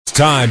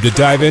Time to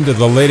dive into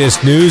the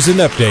latest news and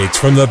updates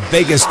from the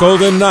Vegas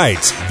Golden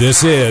Knights.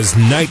 This is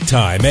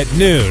Nighttime at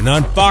noon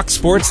on Fox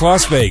Sports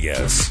Las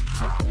Vegas.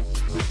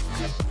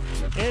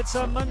 It's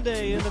a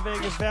Monday in the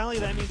Vegas Valley.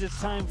 That means it's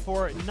time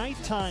for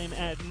Nighttime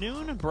at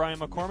noon. Brian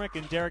McCormack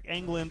and DERYK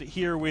Engelland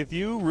here with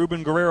you.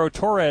 Ruben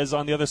Guerrero-Torres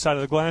on the other side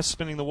of the glass,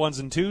 spinning the ones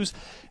and twos.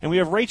 And we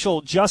have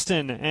Rachel,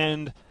 Justin,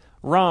 and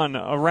Ron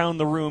around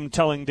the room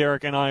telling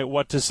DERYK and I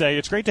what to say.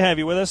 It's great to have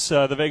you with us.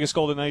 The Vegas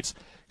Golden Knights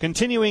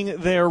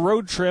continuing their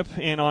road trip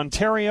in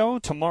Ontario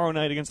tomorrow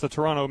night against the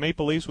Toronto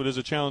Maple Leafs, which is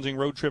a challenging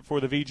road trip for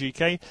the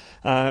VGK.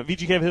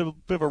 VGK have hit a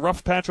bit of a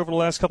rough patch over the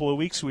last couple of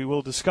weeks. We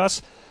will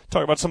discuss,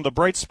 talk about some of the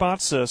bright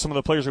spots, some of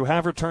the players who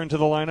have returned to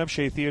the lineup,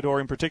 Shea Theodore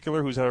in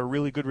particular, who's had a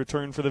really good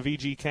return for the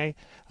VGK,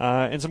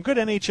 and some good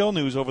NHL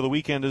news over the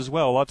weekend as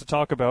well. A lot to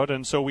talk about,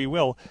 and so we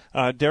will.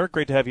 DERYK,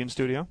 great to have you in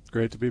studio.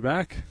 Great to be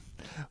back.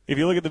 If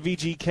you look at the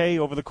VGK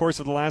over the course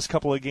of the last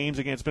couple of games,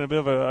 again, it's been a bit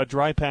of a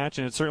dry patch,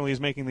 and it certainly is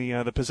making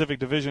the Pacific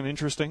Division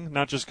interesting,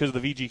 not just because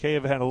the VGK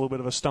have had a little bit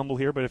of a stumble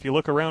here, but if you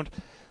look around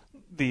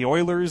the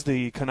Oilers,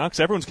 the Canucks,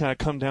 everyone's kind of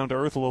come down to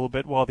earth a little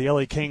bit, while the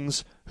LA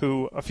Kings,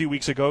 who a few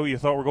weeks ago you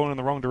thought were going in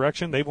the wrong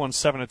direction, they've won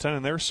 7 of 10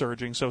 and they're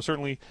surging. So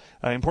certainly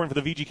important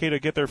for the VGK to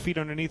get their feet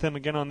underneath them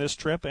again on this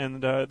trip,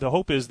 and the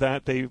hope is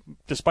that they,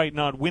 despite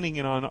not winning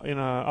in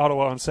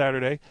Ottawa on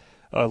Saturday,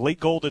 a late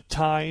goal to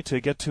tie, to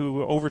get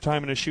to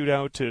overtime in a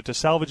shootout, to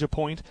salvage a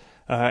point,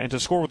 and to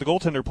score with the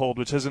goaltender pulled,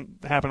 which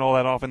hasn't happened all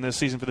that often this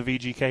season for the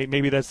VGK.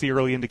 Maybe that's the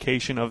early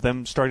indication of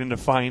them starting to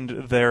find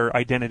their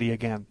identity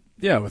again.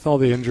 Yeah, with all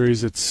the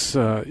injuries, it's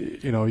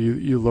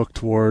you look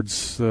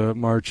towards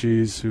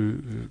Marchese,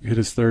 who hit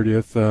his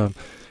 30th.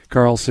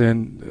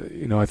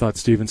 Carlson, I thought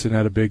Stevenson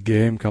had a big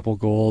game, couple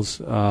goals.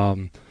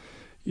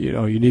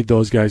 You need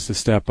those guys to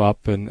step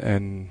up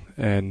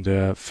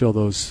and fill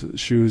those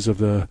shoes of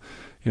the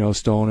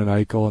Stone and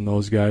Eichel and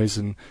those guys,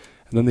 and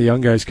then the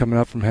young guys coming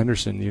up from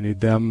Henderson. You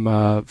need them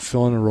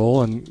filling a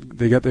role, and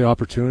they get the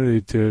opportunity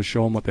to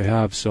show them what they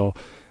have. So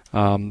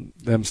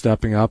them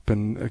stepping up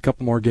and a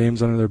couple more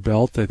games under their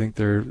belt, I think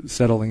they're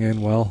settling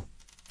in well.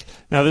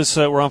 Now,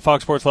 we're on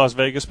Fox Sports Las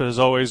Vegas, but as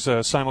always,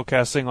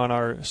 simulcasting on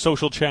our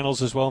social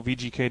channels as well,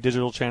 VGK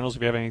digital channels.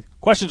 If you have any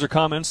questions or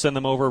comments, send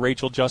them over.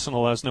 Rachel, Justin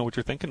will let us know what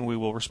you're thinking, and we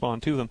will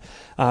respond to them.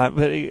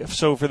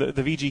 So for the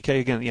VGK,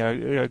 again,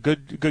 a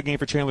good game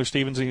for Chandler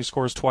Stevenson. He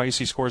scores twice.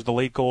 He scores the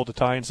late goal to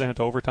tie and send it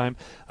to overtime.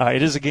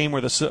 It is a game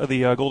where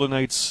the Golden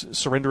Knights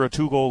surrender a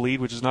 2-goal lead,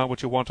 which is not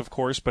what you want, of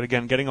course, but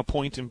again, getting a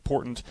point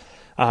important.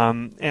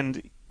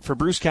 And for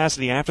Bruce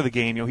Cassidy after the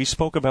game, he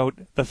spoke about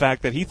the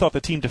fact that he thought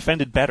the team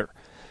defended better.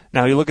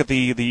 Now, you look at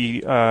the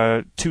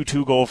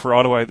 2-2 goal for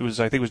Ottawa. I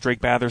think it was Drake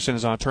Batherson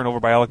is on a turnover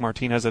by Alec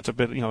Martinez. That's a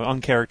bit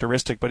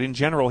uncharacteristic. But in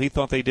general, he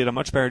thought they did a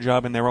much better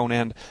job in their own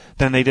end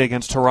than they did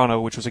against Toronto,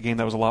 which was a game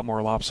that was a lot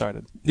more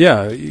lopsided.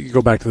 Yeah, you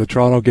go back to the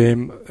Toronto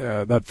game.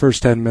 That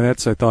first 10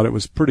 minutes, I thought it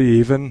was pretty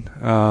even.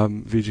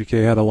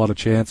 VGK had a lot of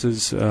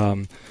chances,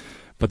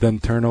 but then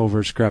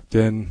turnovers crept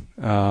in.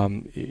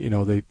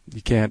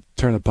 You can't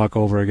turn the puck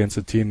over against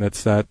a team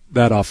that's that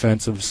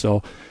offensive.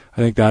 So I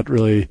think that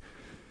really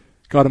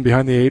got them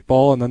behind the 8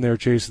 ball, and then they were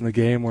chasing the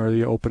game where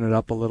you open it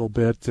up a little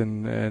bit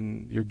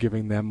and you're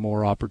giving them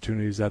more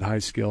opportunities at high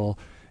skill.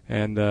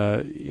 And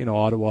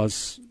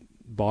Ottawa's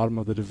bottom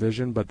of the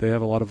division, but they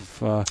have a lot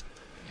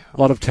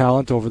of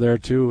talent over there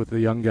too with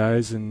the young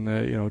guys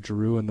and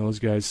Giroux and those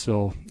guys.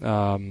 So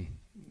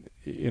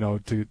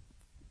to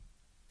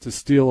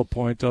steal a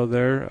point out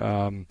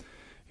there,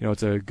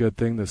 it's a good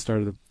thing, the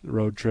start of the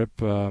road trip.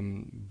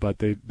 But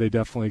they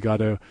definitely got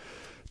to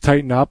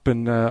tighten up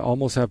and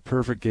almost have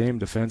perfect game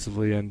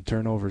defensively and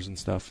turnovers and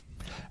stuff.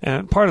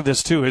 And part of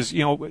this, too, is,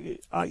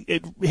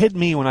 it hit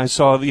me when I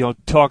saw,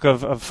 talk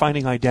of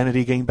finding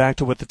identity, getting back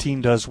to what the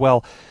team does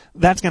well.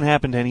 That's going to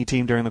happen to any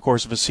team during the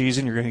course of a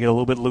season. You're going to get a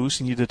little bit loose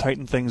and you need to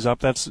tighten things up.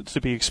 That's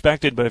to be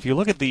expected. But if you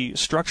look at the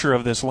structure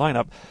of this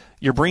lineup,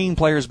 you're bringing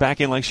players back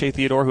in like Shea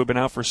Theodore, who have been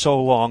out for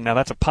so long. Now,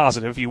 that's a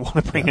positive. You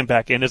want to bring him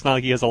back in. It's not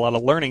like he has a lot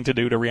of learning to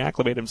do to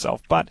reacclimate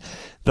himself. But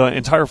the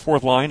entire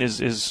fourth line is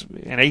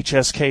an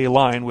HSK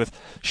line with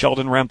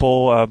Sheldon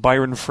Rempel,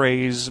 Byron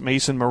Frais,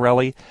 Mason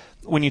Morelli.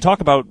 When you talk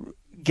about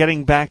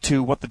getting back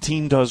to what the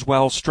team does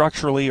well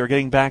structurally, or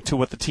getting back to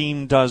what the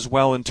team does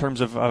well in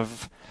terms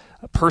of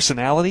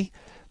personality,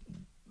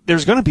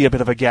 there's going to be a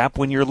bit of a gap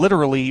when you're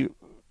literally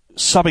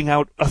subbing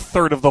out a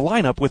third of the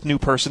lineup with new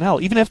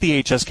personnel. Even if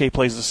the HSK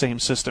plays the same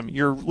system,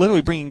 you're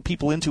literally bringing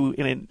people into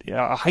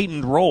a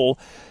heightened role.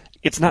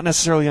 It's not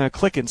necessarily going to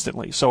click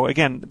instantly. So,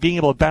 again, being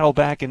able to battle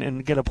back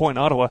and get a point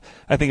in Ottawa,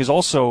 I think, is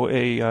also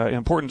an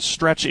important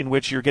stretch in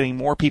which you're getting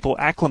more people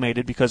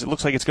acclimated, because it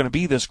looks like it's going to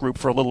be this group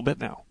for a little bit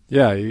now.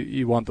 Yeah,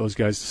 you want those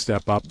guys to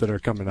step up that are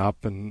coming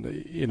up.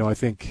 And, I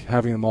think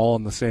having them all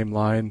on the same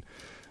line,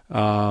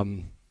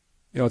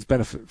 it's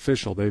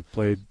beneficial. They've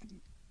played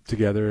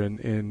together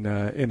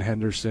in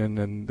Henderson,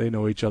 and they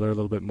know each other a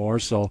little bit more.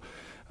 So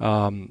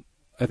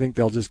I think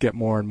they'll just get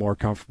more and more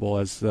comfortable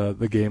as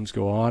the games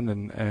go on,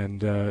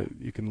 and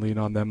you can lean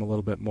on them a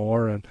little bit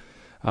more.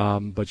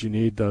 And but you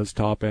need those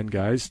top end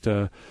guys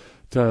to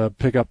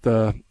pick up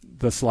the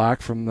the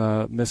slack from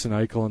the missing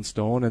Eichel and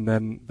Stone, and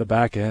then the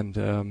back end.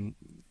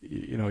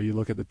 You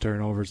look at the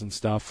turnovers and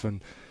stuff,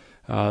 and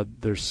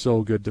they're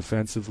so good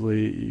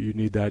defensively. You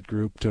need that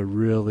group to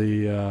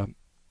really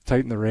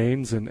tighten the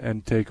reins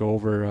and take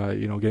over.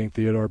 Getting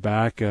Theodore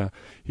back,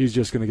 he's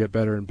just going to get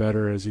better and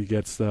better as he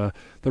gets the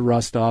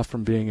rust off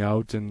from being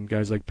out, and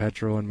guys like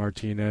Petro and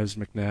Martinez,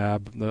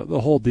 McNabb,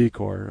 the whole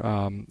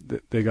decor.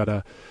 They got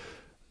to,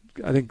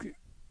 I think,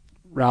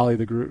 rally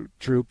the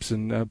troops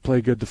and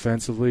play good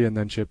defensively, and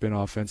then chip in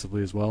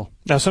offensively as well.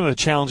 Now, some of the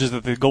challenges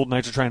that the Golden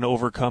Knights are trying to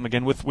overcome,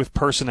 again, with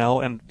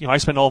personnel, and I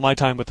spend all my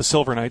time with the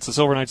Silver Knights. The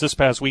Silver Knights this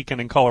past weekend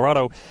in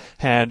Colorado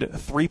had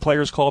 3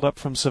 players called up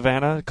from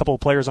Savannah, a couple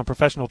of players on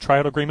professional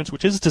tryout agreements,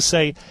 which is to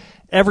say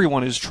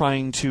everyone is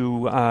trying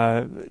to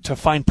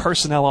find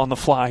personnel on the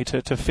fly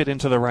to fit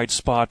into the right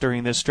spot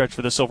during this stretch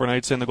for the Silver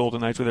Knights and the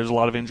Golden Knights, where there's a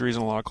lot of injuries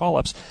and a lot of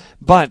call-ups.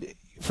 But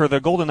for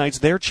the Golden Knights,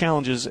 their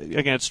challenges,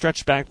 again, it's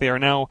stretched back. They are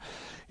now,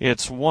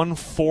 it's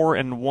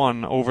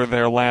 1-4-1 over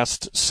their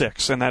last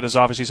 6, and that is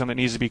obviously something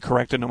that needs to be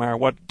corrected no matter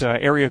what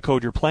area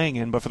code you're playing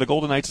in. But for the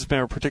Golden Knights, it's been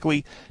a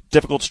particularly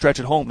difficult stretch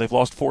at home. They've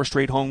lost 4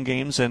 straight home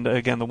games, and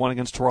again, the one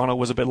against Toronto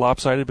was a bit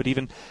lopsided, but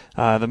even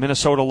the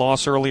Minnesota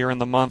loss earlier in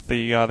the month,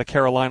 the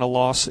Carolina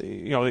loss,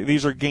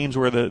 these are games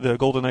where the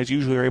Golden Knights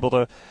usually are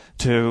able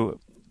to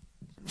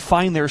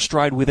find their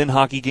stride within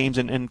hockey games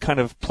and kind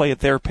of play at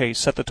their pace,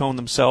 set the tone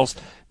themselves.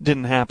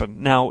 Didn't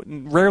happen. Now,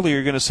 rarely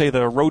you're going to say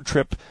the road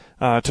trip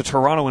to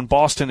Toronto and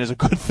Boston is a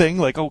good thing.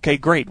 Like, okay,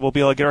 great, we'll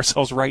be able to get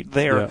ourselves right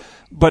there. Yeah.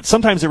 But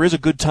sometimes there is a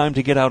good time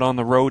to get out on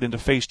the road and to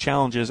face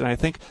challenges. And I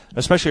think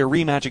especially a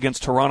rematch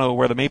against Toronto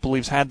where the Maple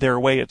Leafs had their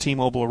way at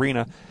T-Mobile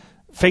Arena,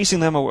 facing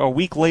them a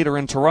week later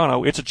in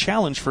Toronto, it's a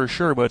challenge for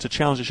sure, but it's a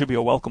challenge that should be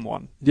a welcome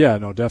one. Yeah,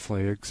 no,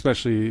 definitely,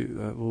 especially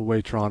the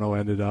way Toronto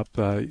ended up.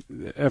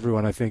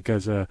 Everyone, I think,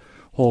 as a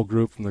whole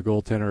group from the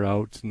goaltender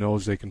out,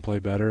 knows they can play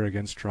better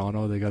against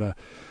Toronto. They got to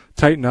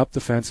tighten up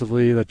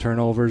defensively. The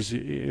turnovers,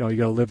 you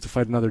got to live to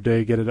fight another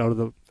day, get it out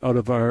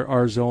of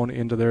our zone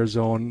into their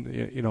zone,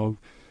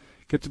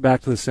 get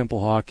back to the simple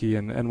hockey,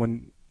 and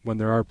when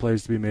there are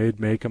plays to be made,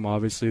 make them.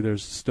 Obviously,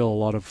 there's still a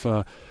lot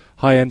of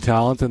high-end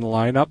talent in the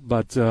lineup,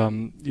 but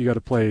you got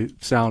to play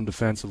sound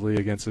defensively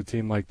against a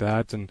team like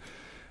that. And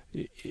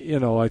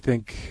I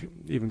think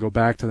even go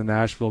back to the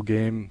Nashville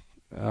game.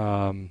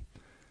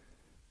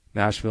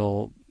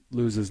 Nashville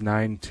loses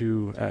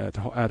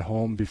 9-2 at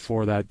home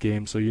before that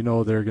game, so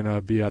they're going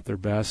to be at their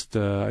best.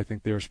 I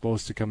think they were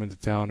supposed to come into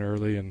town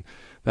early, and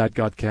that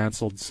got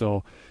canceled.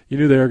 So you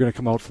knew they were going to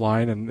come out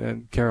flying,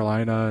 and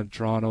Carolina and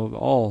Toronto,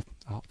 all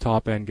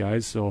top-end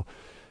guys. So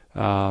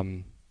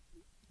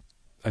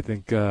I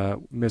think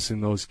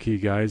missing those key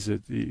guys,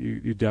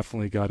 you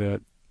definitely got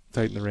to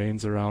tighten the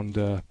reins around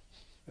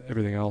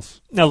everything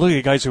else. Now look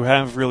at guys who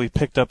have really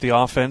picked up the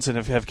offense and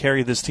have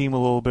carried this team a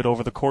little bit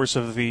over the course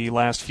of the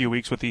last few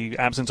weeks with the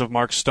absence of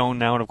Mark Stone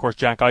now, and of course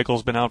Jack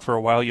Eichel's been out for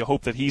a while. You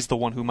hope that he's the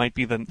one who might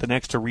be the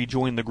next to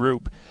rejoin the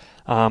group.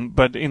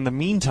 But in the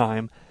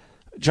meantime,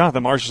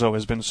 Jonathan Marchessault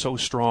has been so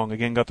strong.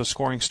 Again, got the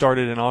scoring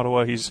started in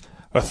Ottawa. He's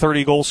a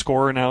 30-goal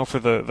scorer now for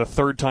the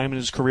third time in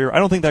his career. I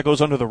don't think that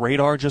goes under the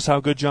radar, just how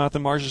good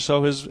Jonathan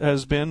Marchessault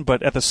has been,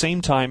 but at the same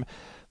time,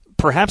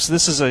 perhaps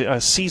this is a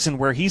season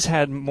where he's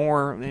had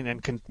more,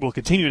 and will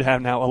continue to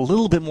have now, a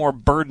little bit more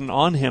burden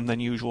on him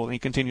than usual, and he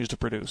continues to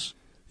produce.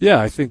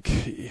 Yeah, I think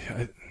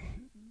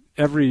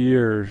every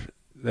year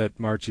that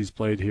Marchie's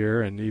played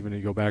here, and even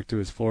you go back to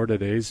his Florida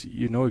days,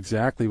 you know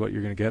exactly what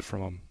you're going to get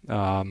from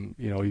him.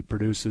 He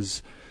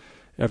produces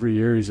every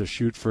year. He's a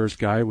shoot-first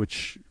guy,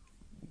 which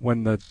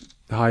when the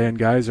high-end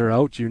guys are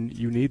out, you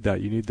need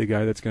that. You need the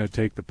guy that's going to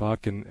take the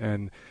puck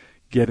and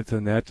get it to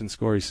the net and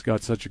score. He's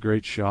got such a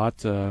great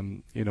shot.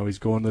 He's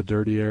going to the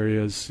dirty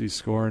areas. He's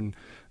scoring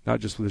not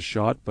just with his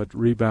shot, but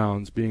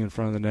rebounds, being in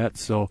front of the net.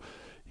 So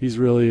he's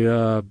really,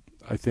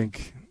 I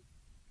think,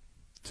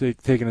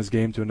 taking his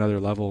game to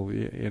another level.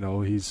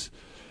 He's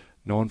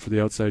known for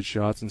the outside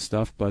shots and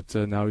stuff, but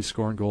now he's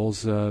scoring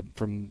goals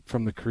from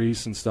the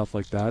crease and stuff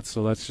like that.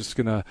 So that's just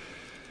going to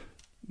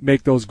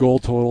make those goal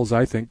totals,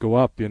 I think, go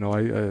up.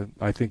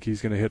 I think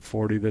he's going to hit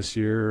 40 this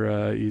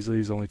year easily.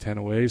 He's only 10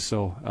 away,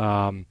 so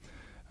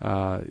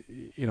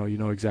you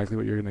know exactly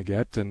what you're going to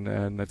get,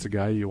 and that's a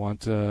guy you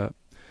want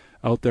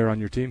out there on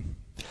your team.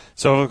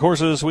 So, over the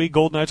course of this week,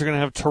 Golden Knights are going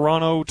to have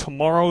Toronto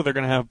tomorrow. They're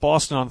going to have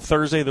Boston on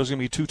Thursday. Those are going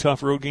to be 2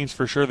 tough road games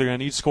for sure. They're going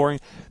to need scoring.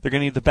 They're going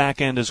to need the back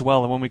end as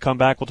well. And when we come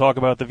back, we'll talk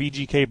about the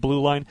VGK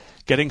blue line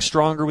getting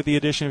stronger with the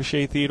addition of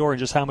Shea Theodore and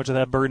just how much of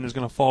that burden is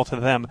going to fall to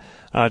them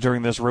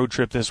during this road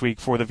trip this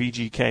week for the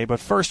VGK. But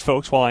first,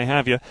 folks, while I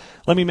have you,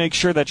 let me make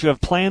sure that you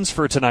have plans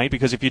for tonight,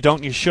 because if you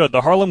don't, you should.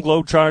 The Harlem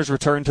Globetrotters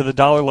return to the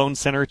Dollar Loan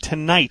Center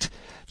tonight.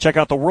 Check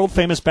out the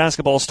world-famous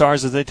basketball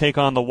stars as they take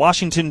on the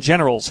Washington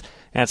Generals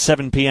at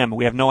 7 p.m.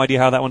 We have no idea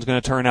how that one's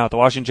going to turn out. The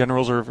Washington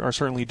Generals are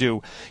certainly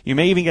due. You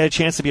may even get a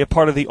chance to be a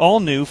part of the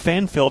all-new,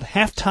 fan-filled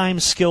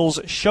Halftime Skills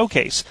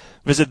Showcase.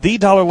 Visit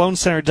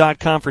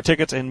thedollarloancenter.com for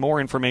tickets and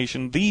more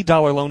information.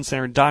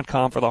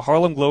 thedollarloancenter.com for the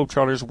Harlem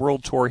Globetrotters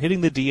World Tour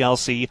hitting the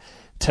DLC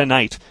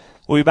tonight.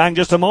 We'll be back in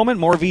just a moment.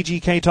 More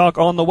VGK talk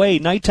on the way.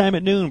 Nighttime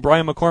at noon.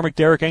 Brian McCormack,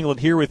 DERYK England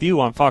here with you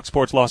on Fox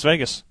Sports Las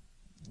Vegas.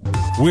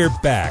 We're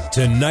back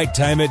to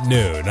Nighttime at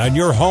Noon on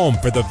your home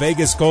for the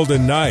Vegas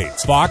Golden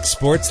Knights, Fox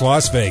Sports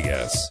Las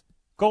Vegas.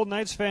 Golden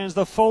Knights fans,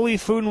 the Foley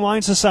Food and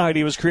Wine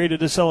Society was created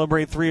to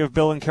celebrate three of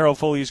Bill and Carol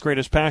Foley's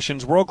greatest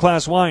passions: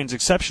 world-class wines,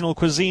 exceptional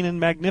cuisine, and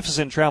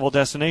magnificent travel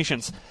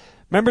destinations.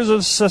 Members of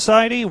the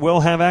society will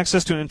have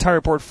access to an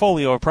entire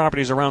portfolio of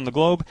properties around the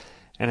globe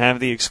and have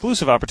the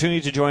exclusive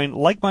opportunity to join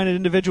like-minded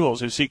individuals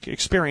who seek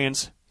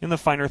experience in the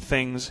finer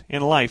things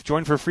in life.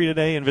 Join for free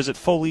today and visit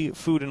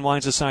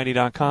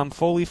FoleyFoodAndWineSociety.com,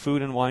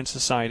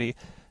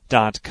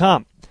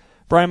 FoleyFoodAndWineSociety.com.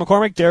 Brian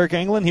McCormack, DERYK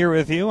England here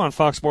with you on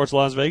Fox Sports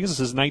Las Vegas. This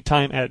is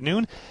Nighttime at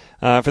Noon.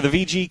 For the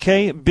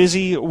VGK,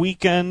 busy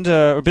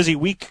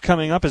week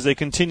coming up as they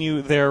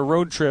continue their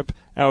road trip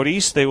out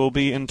east. They will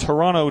be in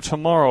Toronto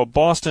tomorrow,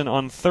 Boston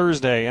on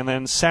Thursday, and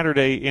then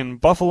Saturday in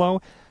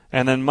Buffalo,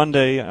 and then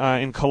Monday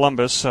in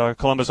Columbus.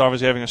 Columbus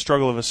obviously having a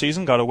struggle of a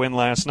season, got a win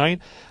last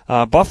night.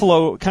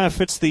 Buffalo kind of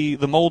fits the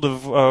mold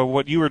of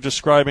what you were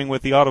describing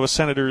with the Ottawa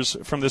Senators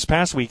from this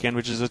past weekend,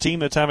 which is a team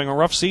that's having a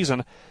rough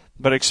season,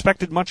 but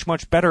expected much,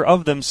 much better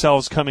of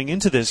themselves coming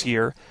into this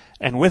year.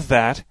 And with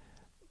that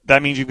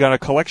means you've got a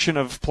collection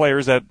of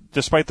players that,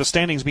 despite the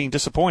standings being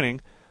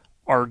disappointing,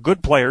 are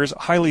good players,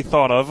 highly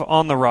thought of,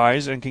 on the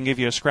rise, and can give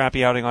you a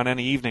scrappy outing on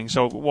any evening.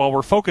 So while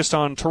we're focused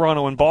on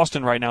Toronto and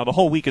Boston right now, the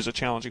whole week is a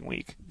challenging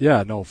week.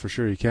 Yeah, no, for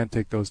sure. You can't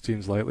take those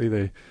teams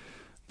lightly.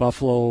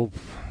 Buffalo,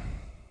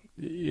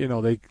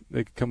 they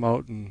could come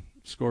out and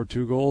score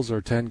 2 goals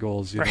or 10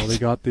 goals. Right. They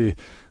got the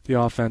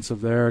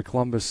offensive there.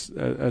 Columbus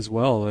as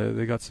well.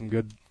 They got some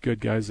good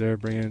guys there.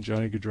 Bringing in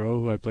Johnny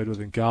Gaudreau, who I played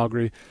with in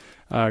Calgary.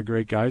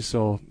 Great guys.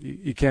 So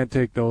you can't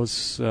take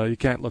those. You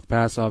can't look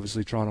past,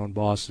 obviously, Toronto and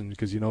Boston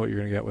because you know what you're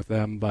going to get with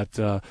them. But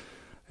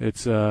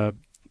it's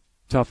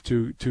tough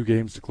two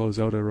games to close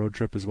out a road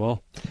trip as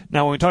well.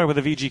 Now, when we talk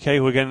about the VGK,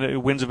 who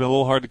again, wins have been a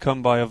little hard to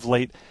come by of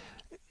late,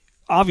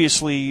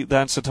 obviously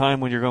that's the time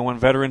when you're going to want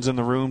veterans in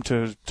the room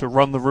to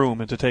run the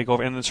room and to take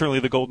over. And certainly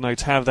the Golden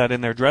Knights have that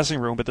in their dressing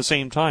room. But at the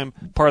same time,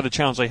 part of the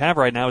challenge they have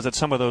right now is that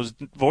some of those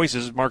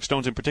voices, Mark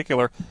Stone's in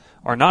particular,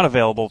 are not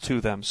available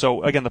to them.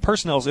 So, again, the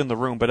personnel's in the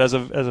room. But as a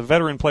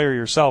veteran player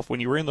yourself,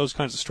 when you were in those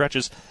kinds of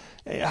stretches,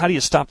 how do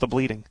you stop the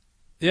bleeding?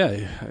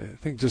 Yeah, I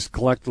think just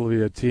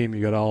collectively a team,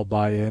 you got to all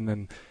buy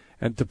in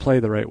and to play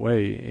the right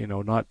way.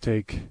 Not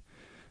take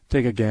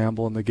a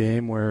gamble in the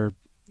game where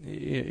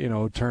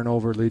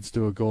turnover leads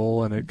to a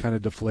goal and it kind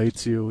of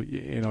deflates you.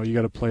 You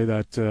got to play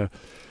that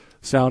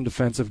sound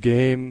defensive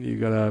game. You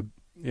got to,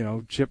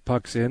 chip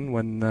pucks in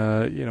when,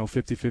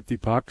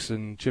 50-50 pucks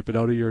and chip it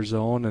out of your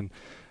zone and,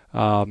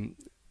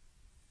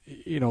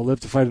 live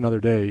to fight another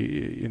day.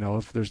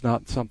 If there's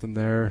not something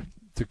there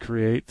to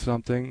create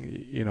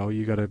something,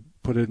 you got to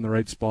put it in the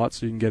right spot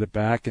so you can get it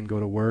back and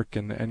go to work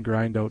and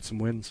grind out some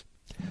wins.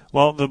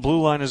 Well, the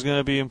blue line is going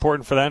to be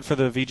important for that for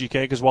the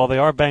VGK because while they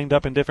are banged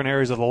up in different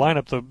areas of the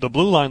lineup, the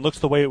blue line looks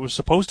the way it was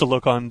supposed to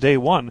look on day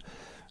one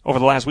over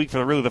the last week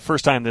for really the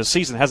first time this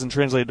season. Hasn't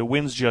translated to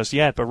wins just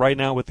yet, but right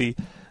now with the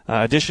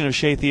addition of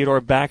Shea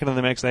Theodore back into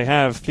the mix, they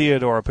have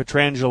Theodore,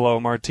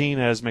 Pietrangelo,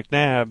 Martinez,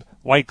 McNabb,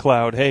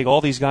 Whitecloud, Haig, all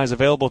these guys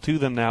available to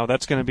them now.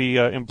 That's going to be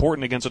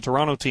important against a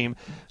Toronto team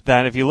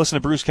that, if you listen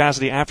to Bruce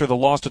Cassidy after the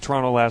loss to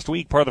Toronto last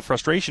week, part of the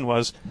frustration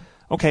was,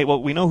 okay,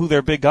 well, we know who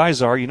their big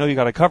guys are. You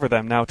got to cover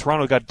them. Now,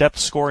 Toronto got depth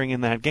scoring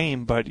in that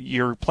game, but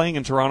you're playing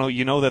in Toronto.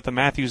 You know that the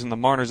Matthews and the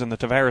Marners and the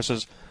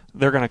Tavarises,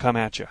 they're going to come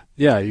at you.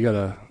 Yeah, you got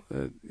to,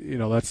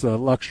 that's the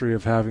luxury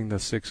of having the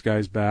 6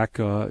 guys back.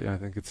 I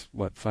think it's,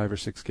 5 or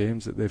 6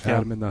 games that they've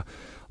had them in the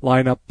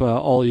lineup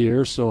all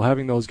year. So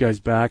having those guys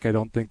back, I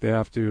don't think they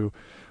have to.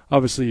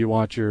 Obviously, you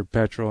want your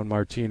Petro and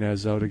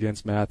Martinez out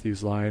against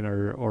Matthews' line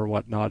or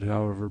whatnot,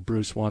 however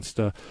Bruce wants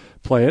to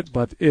play it.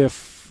 But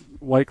if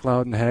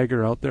Whitecloud and Haig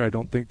are out there, I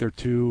don't think they're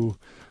too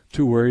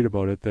worried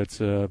about it.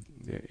 That's I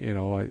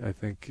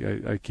think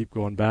I keep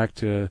going back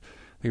to, I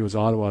think it was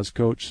Ottawa's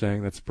coach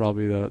saying that's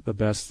probably the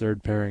best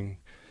third pairing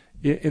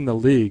in the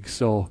league.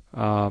 So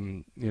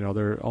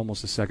they're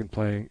almost a second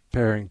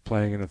pairing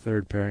playing in a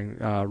third pairing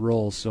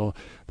role. So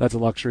that's a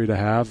luxury to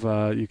have.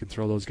 You can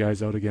throw those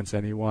guys out against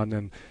anyone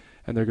and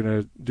they're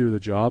going to do the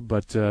job.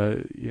 But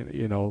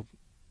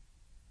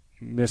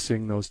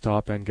missing those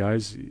top end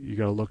guys, you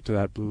got to look to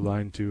that blue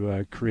line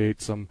to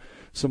create some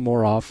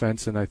more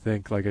offense. And I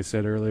think, like I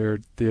said earlier,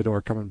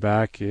 Theodore coming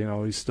back,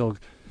 he's still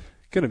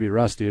going to be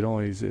rusty.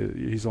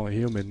 He's only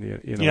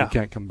human. He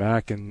can't come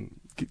back and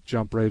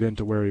jump right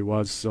into where he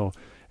was. So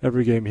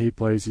every game he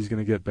plays, he's going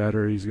to get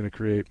better. He's going to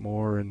create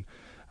more and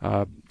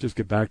just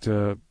get back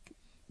to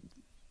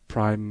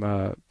prime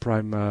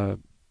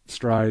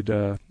stride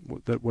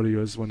what he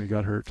was when he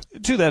got hurt.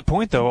 To that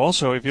point, though,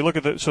 also, if you look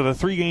at the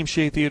 3 games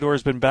Shea Theodore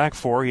has been back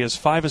for, he has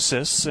 5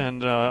 assists,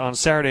 and on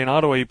Saturday in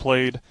Ottawa he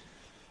played,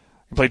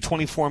 He played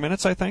 24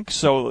 minutes, I think.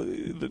 So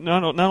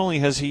not only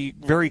has he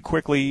very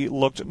quickly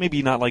looked,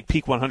 maybe not like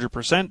peak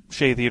 100%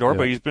 Shea Theodore,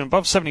 but he's been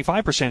above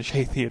 75%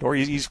 Shea Theodore.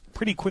 He's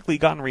pretty quickly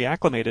gotten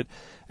reacclimated.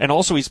 And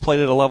also he's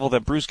played at a level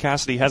that Bruce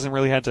Cassidy hasn't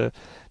really had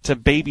to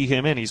baby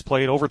him in. He's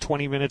played over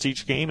 20 minutes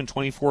each game and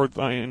 24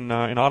 in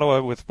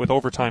Ottawa with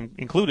overtime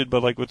included,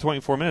 but like with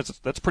 24 minutes,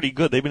 that's pretty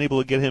good. They've been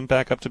able to get him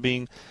back up to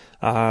being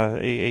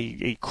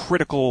a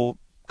critical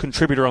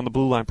contributor on the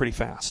blue line pretty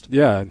fast.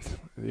 Yeah.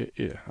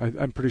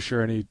 I'm pretty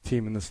sure any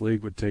team in this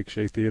league would take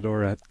Shea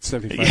Theodore at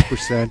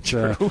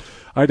 75%.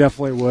 I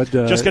definitely would.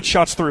 Just get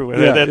shots through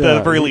at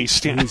the very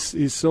least. Yeah.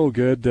 He's so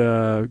good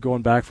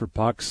going back for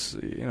pucks.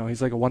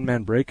 He's like a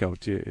one-man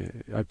breakout.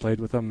 I played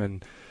with him,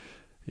 and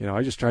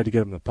I just tried to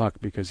get him the puck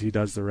because he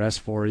does the rest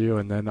for you.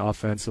 And then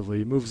offensively,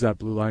 he moves that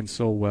blue line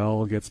so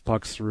well, gets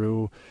pucks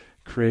through,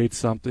 creates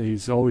something.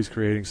 He's always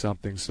creating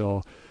something.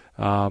 So,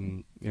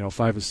 5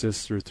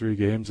 assists through 3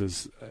 games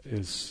is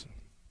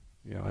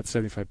at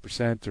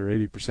 75% or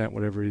 80%,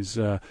 whatever he's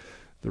the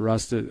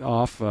rust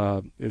off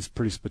is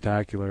pretty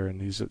spectacular,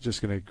 and he's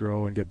just going to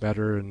grow and get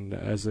better and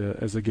as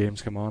the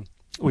games come on.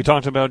 We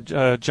talked about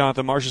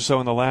Jonathan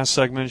Marchessault in the last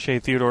segment. Shea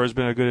Theodore has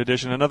been a good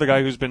addition. Another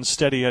guy who's been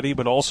steady Eddie,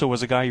 but also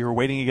was a guy you were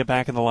waiting to get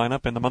back in the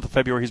lineup. In the month of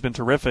February, he's been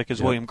terrific,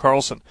 is William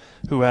Karlsson,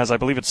 who has, I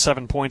believe it's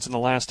 7 points in the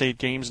last 8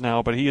 games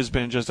now, but he has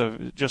been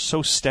just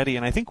so steady.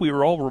 And I think we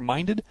were all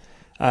reminded,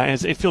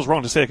 and it feels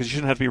wrong to say it because you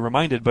shouldn't have to be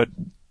reminded, but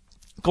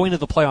going to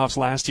the playoffs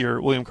last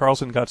year, William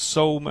Karlsson got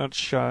so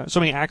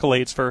many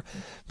accolades for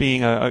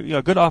being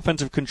a good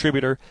offensive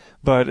contributor,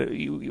 but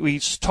we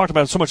talked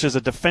about it so much as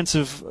a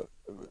defensive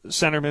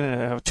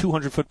centerman, a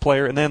 200-foot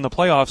player, and then in the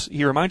playoffs,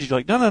 he reminds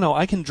you, no,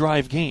 I can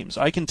drive games.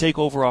 I can take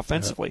over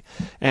offensively.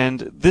 Yeah. And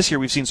this year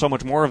we've seen so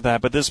much more of that,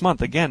 but this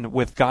month, again,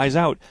 with guys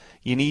out,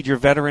 you need your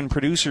veteran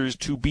producers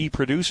to be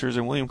producers,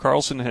 and William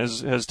Karlsson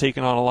has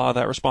taken on a lot of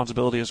that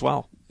responsibility as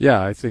well.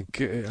 Yeah, I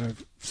think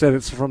I've said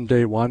it's from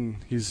day one.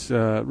 He's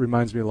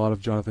reminds me a lot of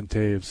Jonathan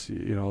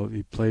Toews.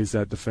 He plays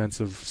that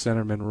defensive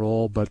centerman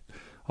role, but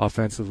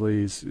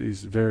offensively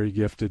he's very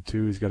gifted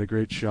too. He's got a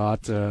great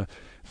shot,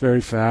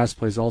 very fast,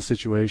 plays all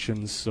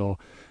situations. So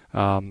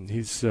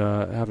he's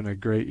having a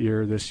great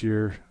year this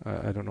year.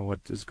 I don't know what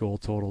his goal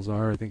totals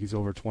are. I think he's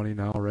over 20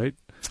 now, right?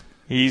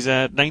 He's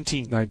at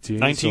 19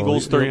 so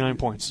goals, 39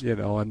 points.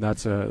 And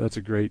that's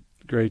a great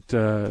plus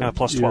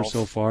 12 year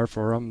so far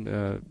for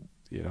him.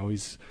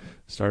 He's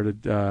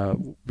started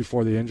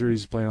before the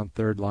injuries playing on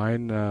third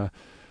line,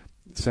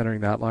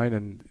 centering that line,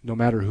 and no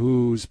matter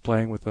who's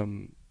playing with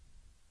him,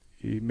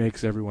 he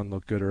makes everyone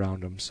look good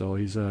around him. So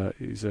he's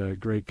a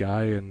great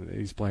guy, and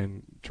he's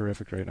playing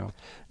terrific right now.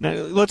 Now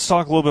let's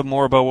talk a little bit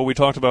more about what we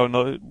talked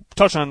about,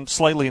 touch on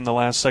slightly in the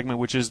last segment,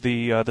 which is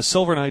the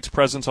Silver Knights'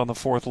 presence on the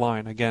fourth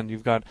line. Again,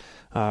 you've got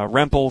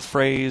Rempel,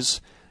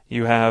 Fraze,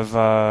 you have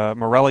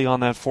Morelli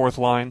on that fourth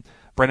line.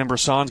 Brendan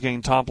Brisson's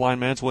getting top line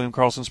minutes. William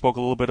Karlsson spoke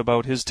a little bit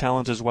about his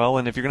talent as well.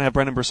 And if you're going to have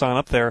Brendan Brisson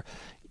up there,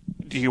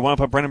 do you want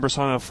to put Brendan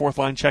Brisson in a fourth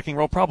line checking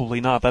role?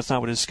 Probably not. That's not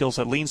what his skill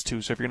set leans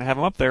to. So if you're going to have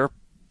him up there,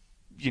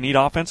 you need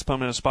offense, put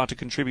him in a spot to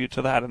contribute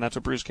to that, and that's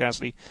what Bruce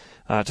Cassidy,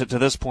 to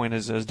this point,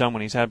 has done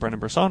when he's had Brendan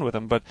Brisson with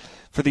him. But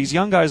for these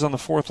young guys on the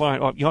fourth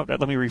line, let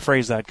me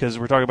rephrase that, because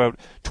we're talking about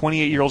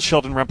 28-year-old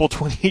Sheldon Rempel,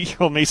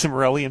 28-year-old Mason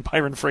Morelli, and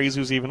Byron Fraze,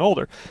 who's even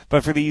older.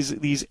 But for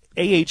these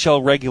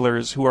AHL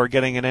regulars who are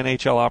getting an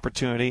NHL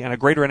opportunity, and a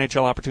greater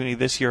NHL opportunity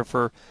this year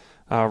for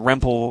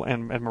Rempel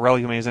and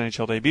Morelli, who made his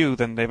NHL debut,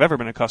 than they've ever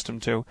been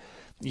accustomed to,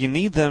 you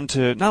need them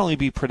to not only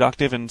be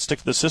productive and stick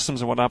to the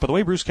systems and whatnot, but the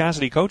way Bruce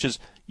Cassidy coaches,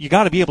 you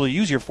got to be able to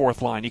use your fourth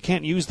line. You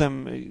can't use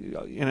them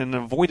in an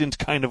avoidant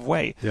kind of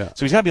way. Yeah.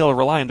 So he's got to be able to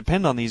rely and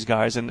depend on these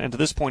guys, and to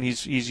this point,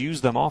 he's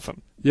used them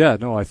often. Yeah,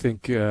 no, I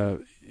think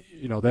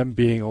them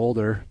being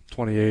older,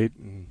 28,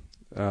 and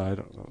I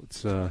don't know,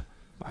 it's.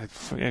 I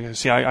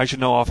should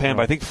know offhand,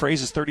 but I think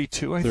Fraze is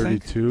 32,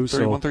 32,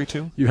 31,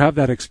 32. You have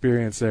that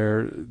experience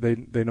there.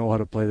 They know how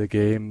to play the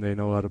game. They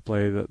know how to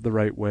play the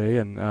right way.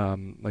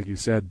 And like you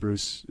said,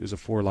 Bruce is a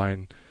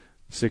 4-line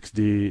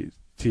 6D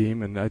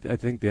team, and I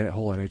think the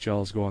whole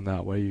NHL is going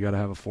that way. You got to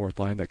have a fourth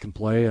line that can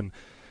play, and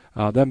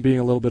them being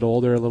a little bit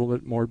older, a little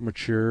bit more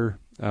mature,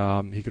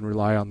 he can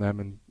rely on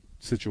them in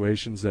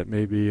situations that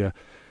maybe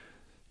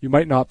you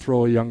might not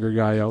throw a younger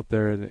guy out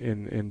there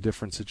in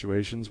different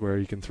situations where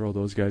you can throw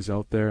those guys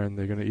out there and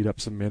they're going to eat up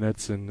some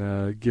minutes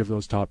and give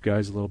those top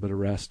guys a little bit of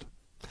rest.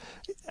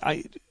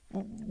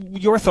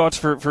 Your thoughts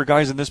for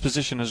guys in this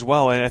position as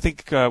well, and I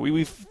think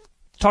we've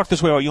talked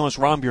this way about Jonas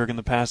Rondbjerg in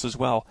the past as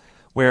well,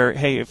 where,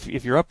 hey,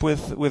 if you're up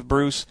with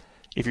Bruce,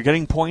 if you're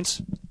getting points,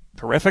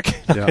 terrific.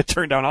 Yeah.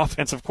 Turn down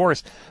offense, of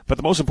course. But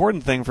the most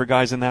important thing for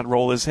guys in that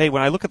role is, hey,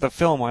 when I look at the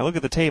film, when I look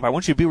at the tape, I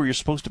want you to be where you're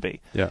supposed to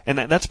be. Yeah. And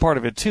that's part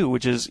of it, too,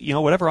 which is,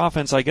 whatever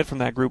offense I get from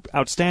that group,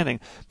 outstanding.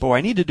 But what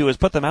I need to do is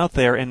put them out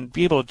there and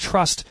be able to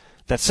trust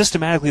that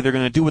systematically they're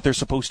going to do what they're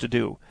supposed to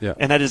do. Yeah.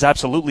 And that is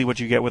absolutely what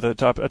you get with a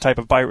type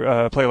of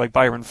player like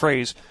Byron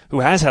Fraze, who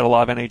has had a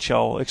lot of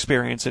NHL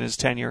experience in his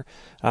tenure.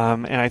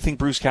 And I think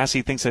Bruce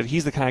Cassidy thinks that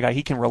he's the kind of guy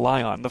he can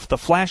rely on. The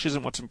flash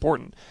isn't what's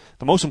important.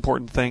 The most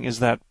important thing is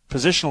that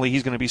positionally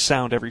he's going to be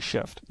sound every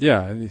shift.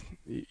 Yeah, and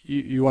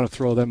you want to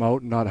throw them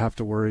out and not have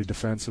to worry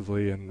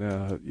defensively. And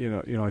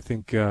I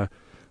think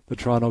the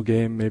Toronto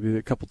game, maybe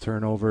a couple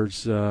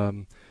turnovers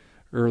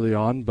early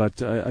on,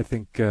 but I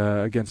think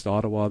against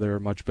Ottawa they were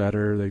much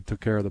better. They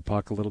took care of the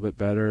puck a little bit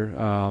better,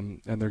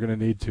 and they're going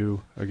to need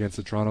to against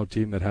the Toronto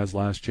team that has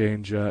last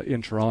change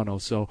in Toronto.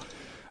 So,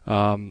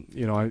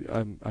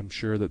 I'm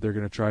sure that they're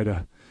going to try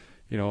to,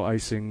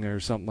 icing or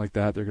something like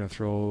that. They're going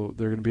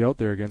to be out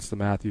there against the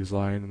Matthews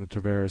line and the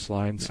Tavares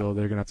line. Yeah. So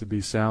they're going to have to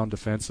be sound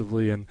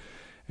defensively, and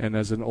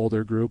as an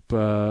older group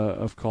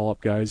of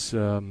call-up guys.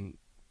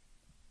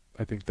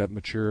 I think that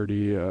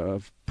maturity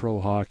of pro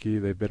hockey,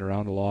 they've been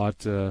around a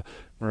lot.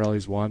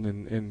 Morelli's won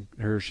in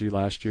Hershey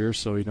last year,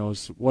 so he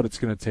knows what it's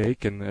going to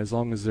take. And as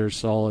long as they're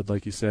solid,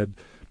 like you said,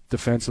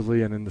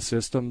 defensively and in the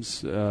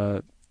systems,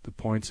 the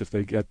points, if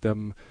they get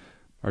them,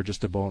 are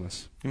just a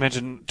bonus. You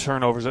mentioned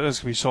turnovers. That is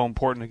going to be so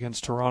important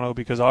against Toronto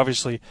because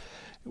obviously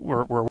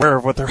we're aware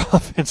of what their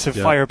offensive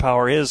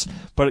firepower is.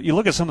 But you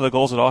look at some of the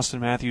goals that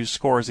Austin Matthews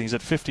scores, and he's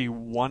at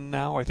 51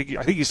 now. I think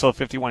he's still at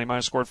 51. He might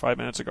have scored 5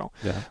 minutes ago.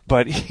 Yeah.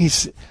 But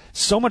he's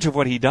so much of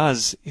what he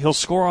does, he'll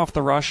score off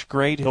the rush,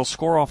 great. He'll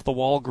score off the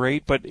wall,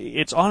 great. But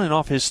it's on and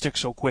off his stick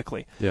so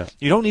quickly. Yeah.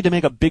 You don't need to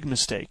make a big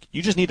mistake.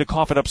 You just need to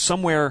cough it up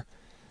somewhere.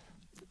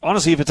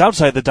 Honestly, if it's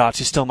outside the dots,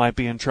 he still might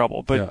be in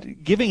trouble.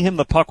 But giving him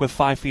the puck with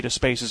 5 feet of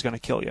space is going to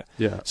kill you.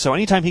 Yeah. So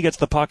anytime he gets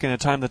the puck in a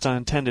time that's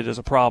unintended is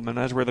a problem, and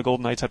that's where the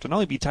Golden Knights have to not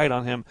only be tight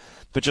on him,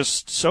 but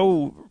just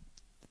so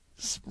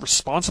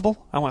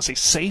responsible. I want to say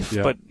safe,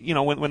 but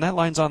when that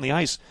line's on the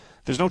ice,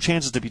 there's no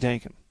chances to be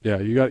taken. Yeah,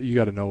 you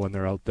got to know when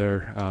they're out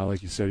there.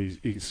 Like you said,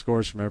 he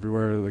scores from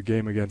everywhere. The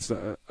game against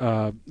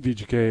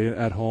VGK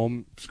at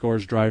home,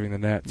 scores driving the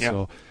net. Yeah.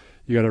 So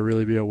you got to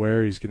really be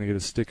aware he's going to get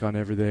a stick on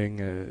everything.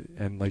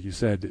 And like you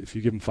said, if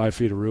you give him 5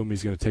 feet of room,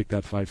 he's going to take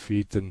that 5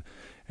 feet and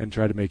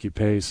try to make you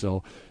pay.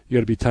 So you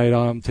got to be tight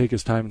on him, take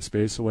his time and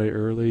space away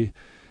early.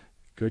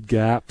 Good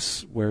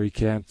gaps where he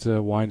can't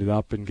wind it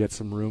up and get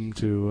some room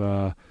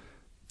to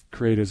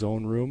create his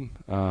own room.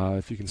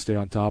 If you can stay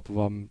on top of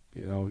him,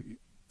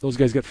 those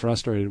guys get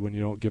frustrated when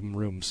you don't give them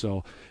room.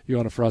 So you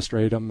want to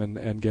frustrate him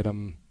and get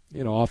him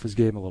off his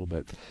game a little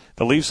bit.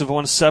 The Leafs have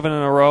won 7 in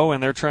a row,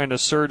 and they're trying to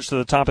surge to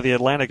the top of the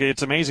Atlantic.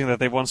 It's amazing that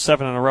they've won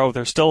 7 in a row.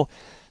 They're still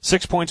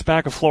 6 points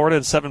back of Florida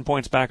and 7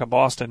 points back of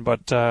Boston,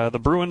 but the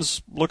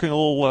Bruins looking a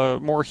little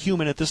more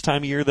human at this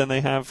time of year than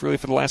they have really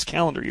for the last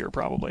calendar year,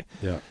 probably.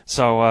 Yeah.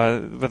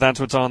 So, but that's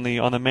what's on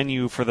the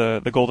menu for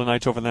the Golden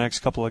Knights over the next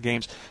couple of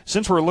games.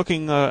 Since we're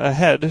looking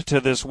ahead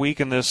to this week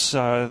and this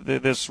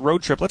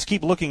road trip, let's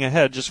keep looking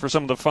ahead just for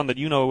some of the fun that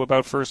you know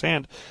about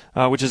firsthand,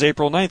 which is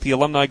April 9th. The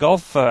alumni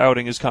golf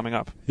outing is coming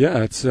up. Yeah,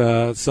 it's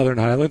Southern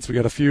Highlands. We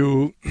got a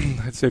few,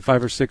 I'd say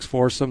 5 or 6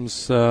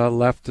 foursomes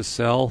left to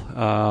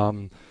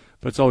sell.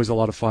 But it's always a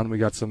lot of fun. We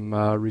got some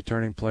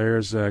returning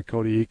players,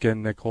 Cody Eakin,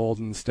 Nick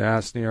Holden,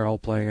 Stastny are all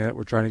playing it.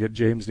 We're trying to get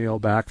James Neal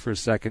back for his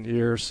second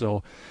year.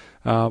 So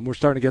we're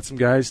starting to get some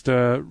guys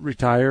to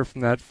retire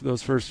from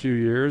those first few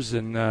years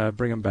and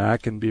bring them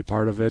back and be a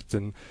part of it.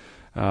 And,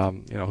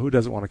 who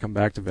doesn't want to come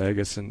back to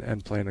Vegas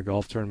and play in a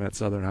golf tournament at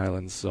Southern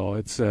Highlands? So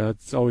it's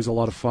always a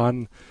lot of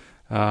fun.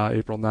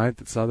 April 9th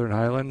at Southern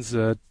Highlands,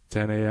 10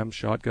 a.m.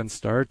 shotgun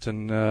start,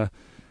 and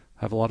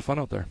have a lot of fun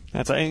out there.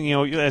 That's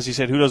as you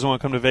said, who doesn't want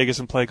to come to Vegas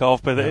and play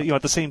golf? But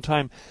at the same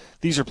time,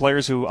 these are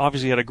players who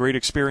obviously had a great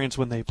experience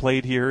when they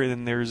played here.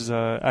 And there's,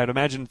 I'd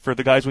imagine, for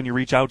the guys when you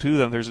reach out to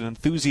them, there's an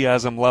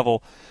enthusiasm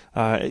level.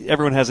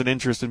 Everyone has an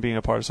interest in being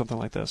a part of something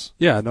like this.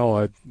 Yeah, no,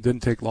 it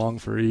didn't take long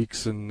for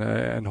Eakes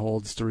and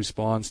Holds to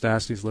respond.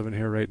 Stastny's living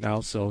here right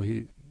now, so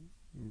he's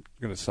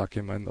going to suck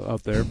him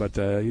out there, but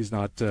he's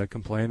not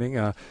complaining.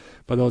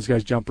 But those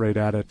guys jump right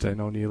at it. I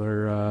know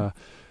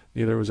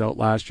Neither was out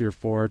last year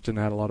for it and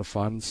had a lot of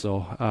fun.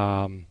 So,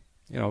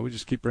 we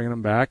just keep bringing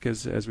them back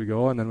as we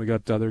go. And then we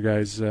got other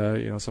guys,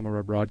 some of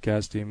our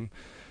broadcast team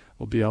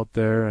will be out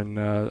there and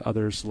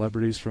other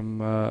celebrities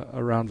from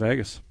around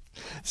Vegas.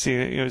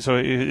 See, so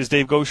is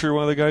Dave Gaucher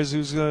one of the guys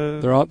who's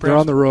they're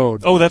on the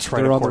road. Oh, that's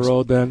right. They're on the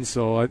road then.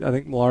 So I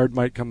think Millard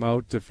might come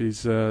out if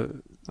he's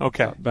back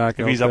if out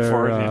he's there. up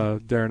for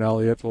it. Darren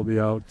Elliott will be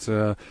out.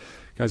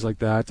 Guys like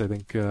that. I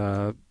think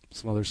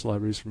some other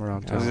celebrities from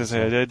around town. I was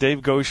going to say,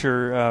 Dave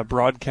Gaucher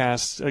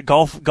broadcast,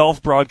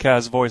 golf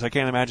broadcast voice. I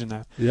can't imagine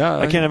that. Yeah.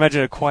 I can't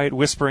imagine a quiet,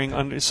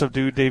 whispering,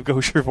 subdued Dave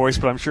Gaucher voice,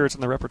 but I'm sure it's in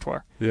the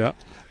repertoire. Yeah.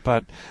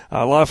 But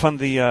a lot of fun.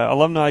 The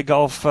alumni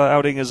golf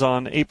outing is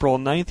on April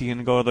 9th. You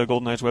can go to the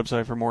Golden Knights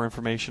website for more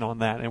information on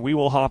that. And we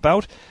will hop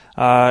out.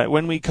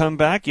 When we come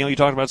back, you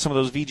talked about some of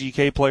those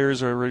VGK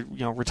players are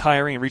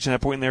retiring and reaching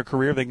that point in their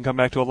career. They can come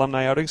back to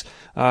alumni outings.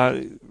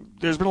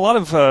 There's been a lot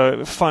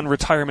of fun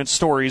retirement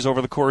stories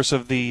over the course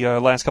of the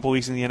last couple of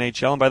weeks in the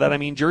NHL, and by that I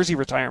mean jersey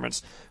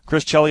retirements.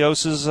 Chris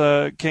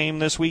Chelios's came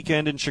this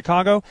weekend in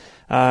Chicago.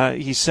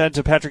 He said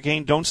to Patrick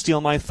Kane, "Don't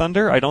steal my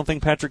thunder." I don't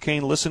think Patrick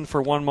Kane listened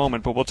for one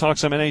moment, but we'll talk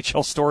some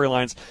NHL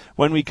storylines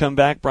when we come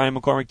back. Brian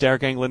McCormack,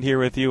 DERYK Engelland here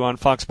with you on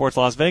Fox Sports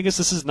Las Vegas.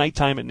 This is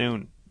Nighttime at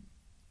Noon.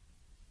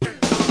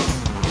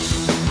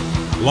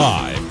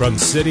 Live from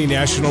City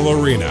National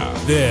Arena,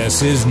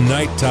 this is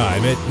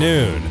Nighttime at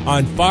Noon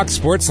on Fox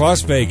Sports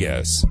Las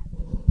Vegas.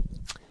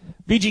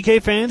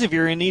 VGK fans, if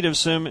you're in need of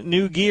some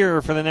new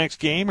gear for the next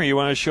game or you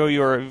want to show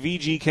your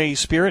VGK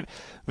spirit,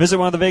 visit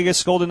one of the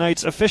Vegas Golden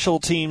Knights official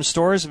team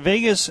stores,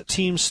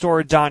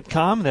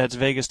 VegasTeamStore.com. That's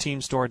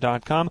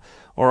VegasTeamStore.com.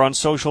 Or on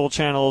social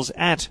channels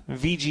at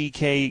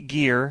VGK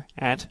Gear,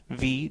 and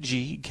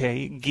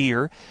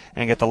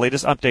get the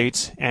latest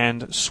updates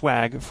and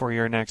swag for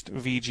your next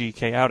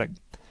VGK outing.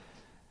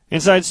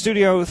 Inside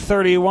Studio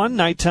 31,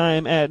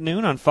 Nighttime at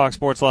Noon on Fox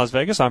Sports Las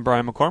Vegas. I'm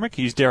Brian McCormack.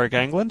 He's DERYK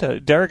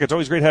Engelland. DERYK, it's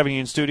always great having you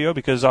in studio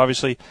because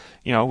obviously,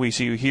 we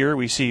see you here,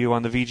 we see you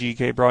on the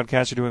VGK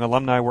broadcast, you're doing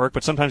alumni work,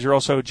 but sometimes you're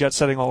also jet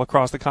setting all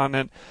across the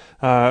continent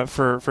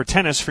for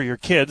tennis for your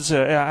kids.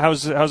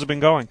 How's it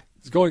been going?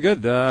 It's going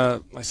good.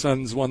 My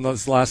son's won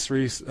those last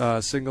three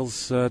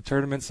singles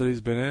tournaments that he's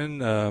been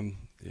in.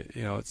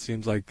 It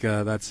seems like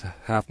that's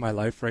half my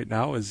life right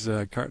now is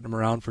carting him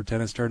around for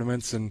tennis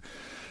tournaments. And,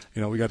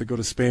 we got to go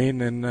to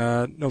Spain in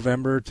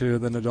November to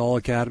the Nadal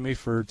Academy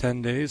for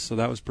 10 days, so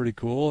that was pretty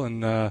cool.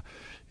 And,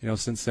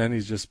 since then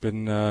he's just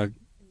been,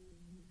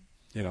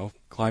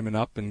 climbing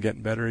up and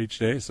getting better each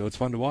day, so it's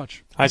fun to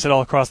watch. I said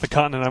all across the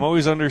continent. I'm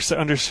always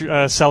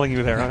selling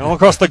you there. All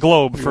across the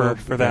globe for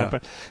that.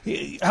 But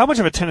how much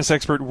of a tennis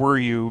expert were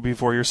you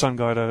before your son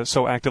got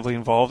so actively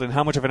involved, and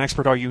how much of an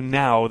expert are you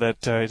now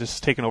that it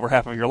has taken over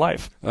half of your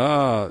life?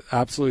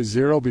 Absolutely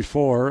zero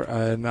before,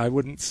 and I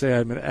wouldn't say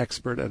I'm an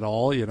expert at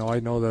all.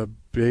 I know the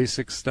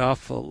basic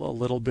stuff a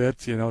little bit,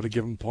 to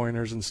give him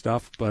pointers and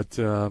stuff, but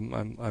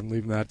I'm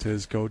leaving that to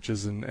his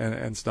coaches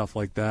and stuff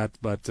like that.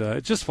 But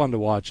it's just fun to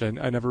watch. I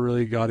never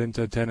really got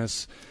into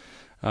tennis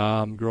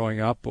growing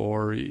up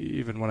or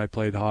even when I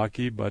played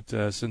hockey, but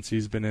since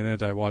he's been in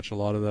it, I watch a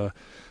lot of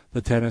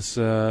the tennis,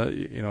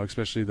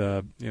 especially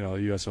the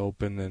U.S.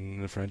 Open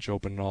and the French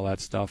Open and all that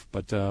stuff.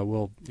 But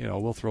we'll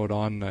throw it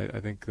on. I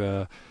think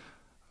the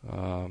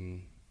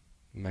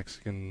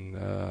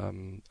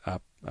Mexican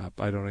app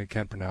I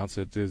can't pronounce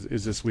it,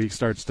 is this week,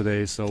 starts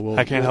today, so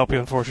I can't help you,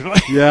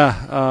 unfortunately.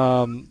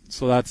 Yeah,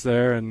 so that's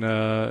there, and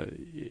I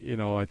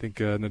think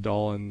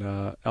Nadal and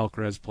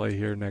Alcaraz play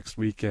here next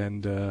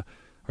weekend,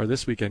 or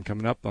this weekend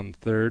coming up on the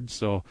 3rd,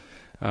 so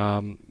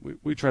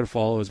we try to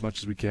follow as much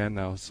as we can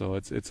now, so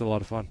it's a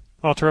lot of fun.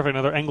 Well, terrific.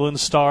 Another England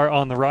star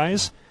on the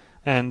rise.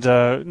 And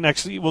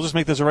next, we'll just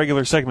make this a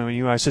regular segment when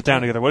you and I sit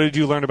down together. What did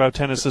you learn about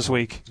tennis this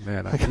week?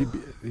 Man,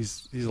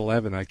 he's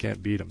 11. I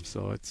can't beat him,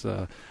 so it's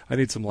I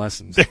need some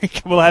lessons.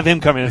 We'll have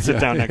him come in and sit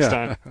down next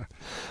time.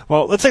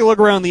 Well, let's take a look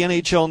around the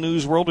NHL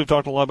news world. We've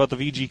talked a lot about the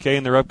VGK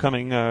and their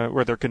upcoming,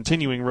 or their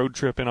continuing road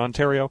trip in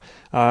Ontario.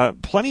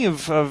 Plenty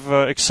of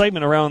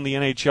excitement around the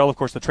NHL. Of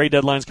course, the trade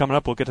deadline's coming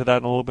up. We'll get to that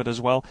in a little bit as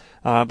well.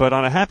 But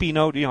on a happy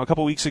note, a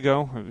couple weeks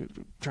ago,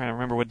 I'm trying to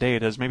remember what day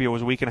it is. Maybe it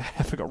was a week and a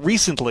half ago.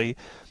 Recently,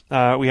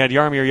 we had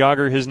Jaromir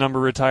Jagr, his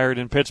number retired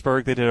in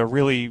Pittsburgh. They did a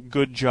really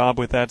good job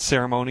with that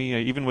ceremony,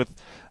 even with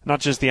not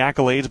just the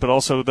accolades, but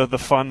also the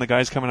fun. The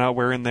guys coming out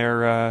wearing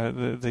their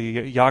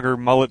the Jagr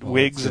mullet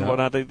wigs and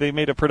whatnot. They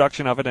made a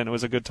production of it, and it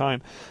was a good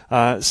time.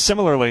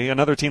 Similarly,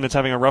 another team that's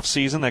having a rough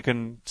season that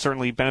can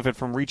certainly benefit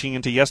from reaching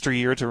into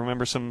yesteryear to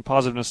remember some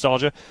positive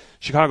nostalgia.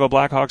 Chicago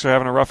Blackhawks are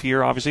having a rough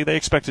year. Obviously, they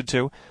expected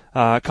to.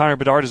 Connor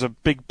Bedard is a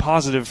big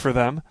positive for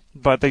them,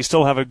 but they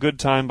still have a good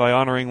time by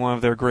honoring one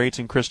of their greats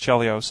in Chris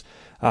Chelios.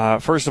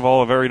 First of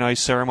all, a very nice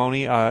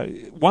ceremony.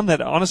 One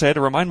that, honestly, I had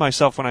to remind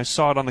myself when I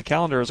saw it on the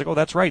calendar. I was like, oh,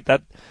 that's right.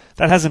 That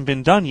hasn't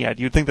been done yet.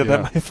 You'd think that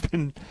might have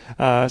been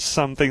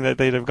something that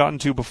they'd have gotten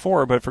to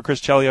before. But for Chris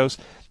Chelios,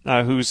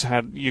 who's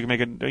had, you can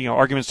make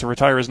arguments to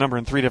retire his number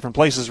in 3 different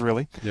places,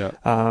 really. Yeah.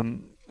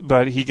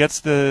 But he gets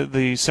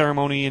the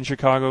ceremony in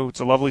Chicago.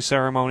 It's a lovely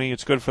ceremony.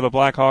 It's good for the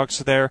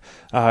Blackhawks there.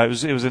 It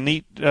was a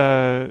neat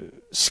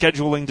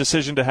scheduling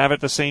decision to have it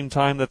at the same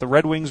time that the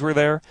Red Wings were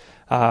there.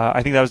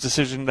 I think that was a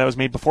decision that was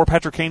made before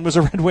Patrick Kane was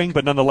a Red Wing,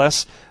 but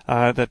nonetheless,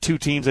 the two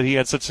teams that he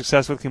had such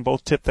success with can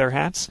both tip their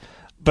hats.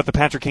 But the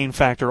Patrick Kane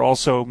factor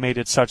also made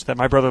it such that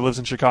my brother lives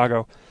in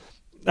Chicago.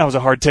 That was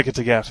a hard ticket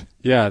to get.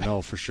 Yeah,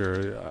 no, for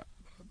sure.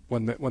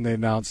 When they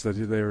announced that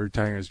they were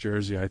retiring his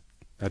jersey, I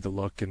had to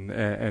look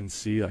and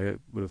see. I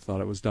would have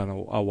thought it was done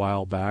a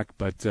while back,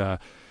 but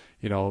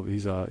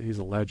he's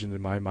a legend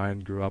in my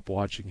mind. Grew up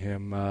watching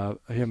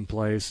him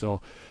play,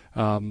 so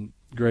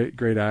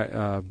great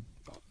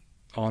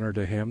honor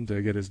to him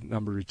to get his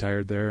number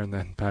retired there, and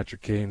then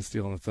Patrick Kane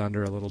stealing the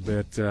thunder a little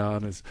bit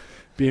on his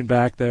being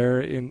back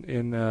there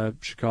in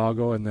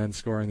Chicago, and then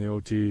scoring the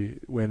OT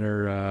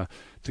winner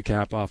to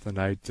cap off the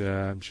night.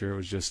 I'm sure it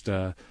was just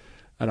an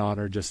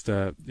honor, just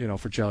for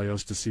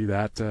Chelios to see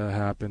that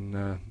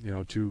happen.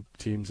 Two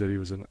teams that he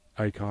was an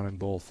icon in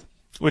both.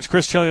 Which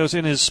Chris Chelios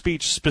in his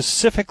speech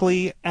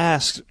specifically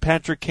asked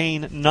Patrick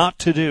Kane not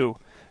to do.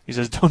 He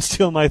says, "Don't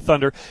steal my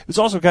thunder." It was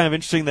also kind of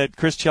interesting that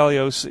Chris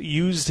Chelios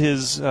used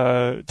his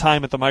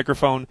time at the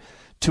microphone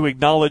to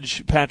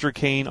acknowledge Patrick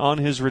Kane on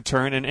his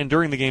return. And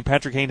during the game,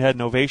 Patrick Kane had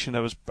an ovation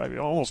that was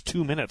almost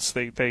 2 minutes.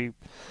 He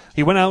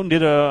went out and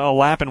did a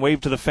lap and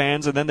waved to the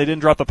fans, and then they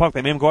didn't drop the puck.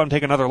 They made him go out and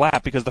take another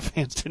lap because the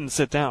fans didn't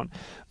sit down.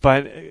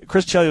 But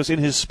Chris Chelios in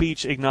his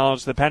speech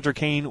acknowledged that Patrick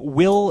Kane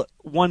will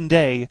one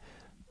day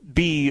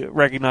be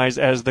recognized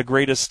as the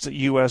greatest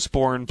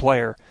U.S.-born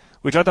player,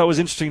 which I thought was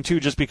interesting,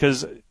 too, just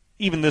because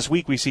even this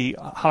week we see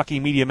hockey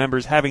media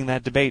members having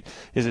that debate.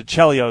 Is it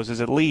Chelios? Is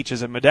it Leach?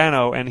 Is it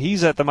Modano? And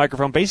he's at the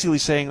microphone basically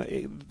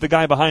saying the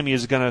guy behind me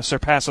is going to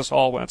surpass us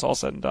all when it's all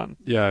said and done.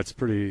 Yeah, it's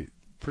pretty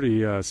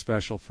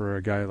special for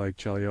a guy like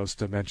Chelios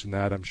to mention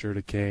that, I'm sure,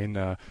 to Kane.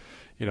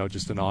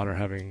 Just an honor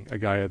having a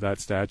guy of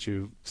that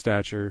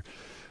stature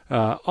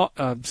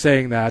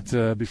saying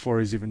that before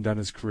he's even done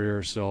his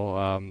career.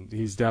 So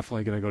he's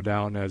definitely going to go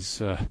down as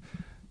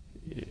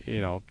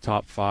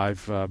top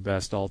 5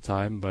 best all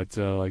time. But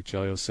like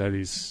Chelios said,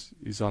 he's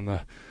on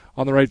the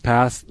right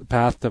path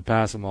to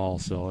pass them all.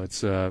 So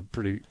it's a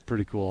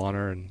pretty cool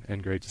honor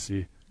and great to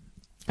see.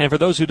 And for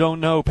those who don't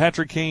know,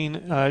 Patrick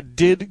Kane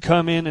did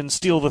come in and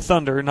steal the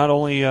thunder, not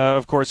only,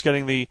 of course,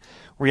 getting the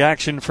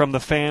reaction from the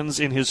fans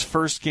in his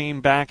first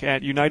game back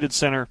at United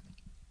Center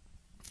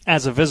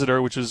as a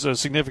visitor, which is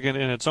significant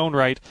in its own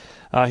right.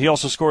 He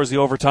also scores the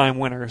overtime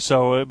winner,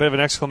 so a bit of an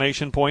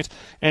exclamation point.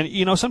 And,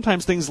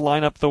 sometimes things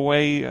line up the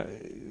way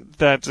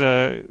that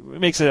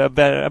makes it a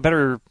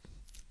better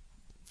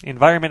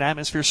environment,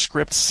 atmosphere,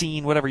 script,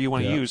 scene, whatever you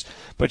want to use.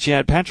 But you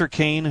had Patrick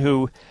Kane,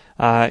 who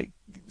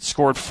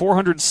scored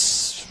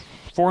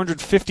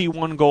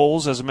 451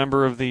 goals as a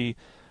member of the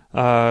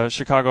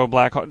Chicago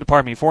Blackhawk.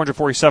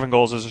 447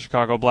 goals as a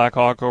Chicago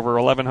Blackhawk, over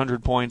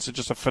 1,100 points. It's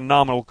just a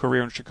phenomenal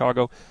career in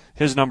Chicago.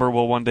 His number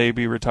will one day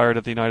be retired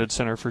at the United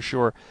Center for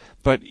sure.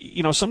 But,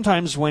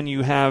 sometimes when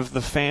you have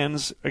the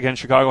fans, again,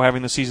 Chicago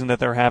having the season that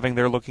they're having,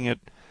 they're looking at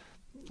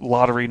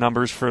lottery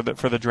numbers for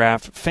the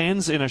draft.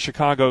 Fans in a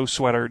Chicago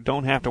sweater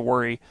don't have to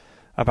worry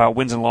about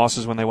wins and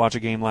losses when they watch a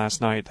game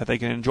last night, that they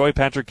can enjoy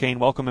Patrick Kane,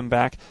 welcome him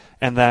back,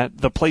 and that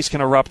the place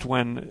can erupt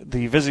when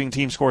the visiting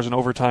team scores an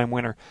overtime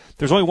winner.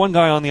 There's only one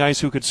guy on the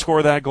ice who could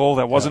score that goal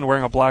that wasn't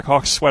wearing a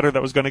Blackhawks sweater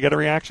that was going to get a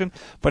reaction,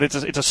 but it's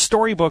a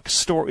storybook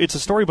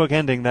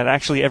ending that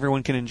actually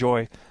everyone can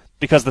enjoy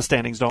because the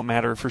standings don't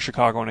matter for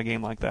Chicago in a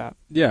game like that.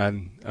 Yeah,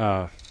 and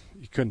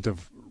you couldn't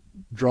have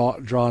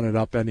drawn it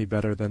up any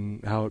better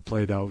than how it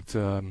played out.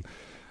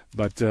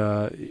 But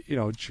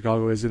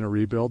Chicago is in a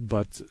rebuild,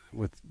 but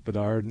with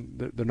Bedard,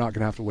 they're not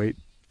going to have to wait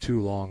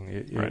too long.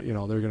 Right.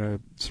 They're going to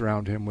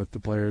surround him with the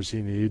players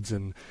he needs,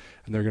 and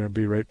they're going to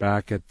be right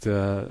back at,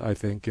 I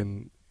think,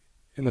 in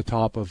the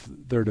top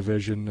of their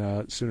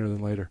division sooner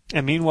than later.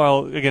 And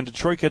meanwhile, again,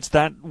 Detroit gets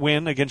that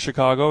win against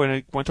Chicago, and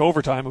it went to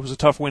overtime. It was a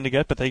tough win to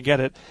get, but they get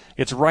it.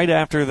 It's right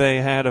after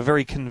they had a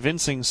very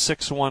convincing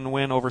 6-1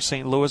 win over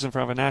St. Louis in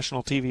front of a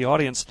national TV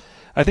audience.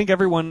 I think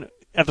everyone,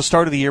 at the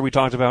start of the year, we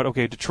talked about,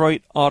 okay,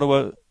 Detroit,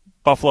 Ottawa,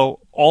 Buffalo,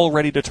 all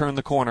ready to turn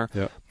the corner.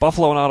 Yep.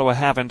 Buffalo and Ottawa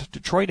haven't.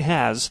 Detroit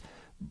has,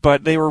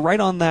 but they were right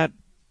on that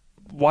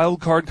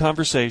wild card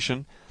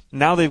conversation.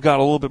 Now they've got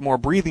a little bit more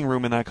breathing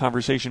room in that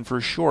conversation for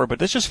sure, but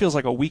this just feels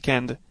like a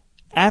weekend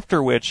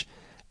after which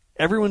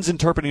everyone's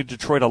interpreting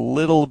Detroit a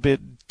little bit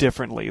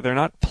differently. They're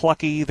not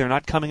plucky. They're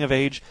not coming of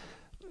age.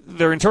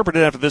 They're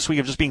interpreted after this week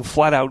of just being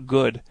flat out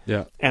good.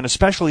 Yeah. And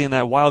especially in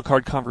that wild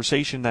card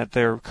conversation that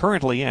they're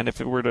currently in,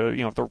 if it were to,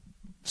 if the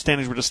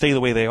standings were to stay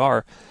the way they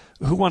are,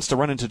 who wants to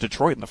run into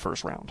Detroit in the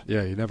first round?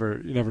 Yeah, you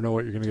never know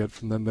what you're going to get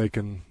from them. They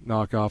can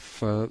knock off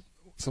some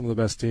of the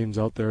best teams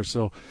out there.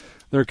 So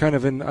they're kind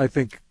of in, I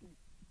think,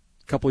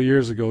 a couple of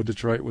years ago,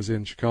 Detroit was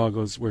in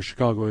where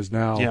Chicago is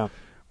now,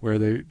 where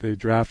they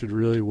drafted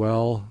really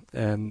well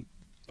and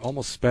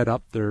almost sped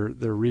up their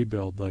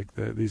rebuild. Like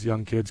these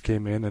young kids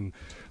came in and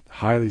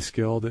highly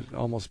skilled. It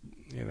almost,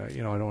 I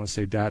don't want to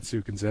say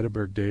Datsuk and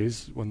Zetterberg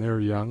days when they were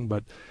young,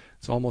 but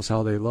it's almost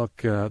how they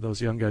look.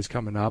 Those young guys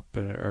coming up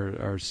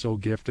are so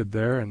gifted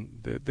there, and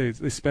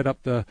they sped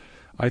up the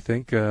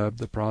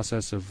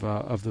process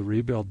of the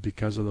rebuild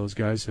because of those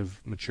guys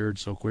have matured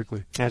so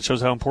quickly. And it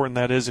shows how important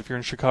that is if you're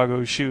in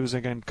Chicago's shoes.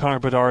 Again, Connor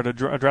Bedard, a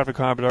drafted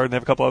Connor Bedard, and they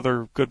have a couple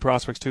other good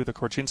prospects too. The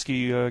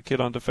Korchinski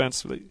kid on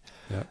defense.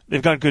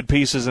 They've got good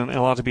pieces and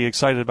a lot to be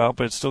excited about,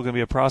 but it's still going to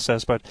be a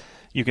process. But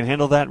you can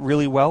handle that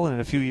really well, and in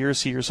a few years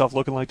see yourself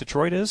looking like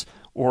Detroit is,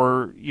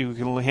 or you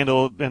can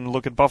handle it and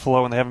look at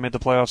Buffalo, and they haven't made the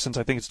playoffs since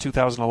I think it's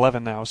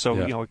 2011 now.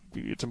 So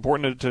it's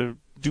important to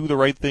do the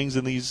right things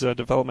in these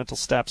developmental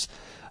steps.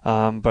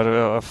 But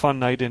a fun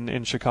night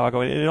in Chicago.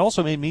 It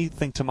also made me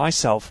think to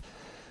myself,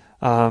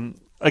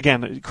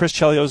 again, Chris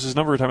Chelios'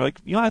 number of times, like,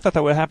 I thought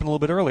that would happen a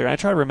little bit earlier. I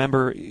try to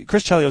remember,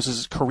 Chris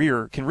Chelios'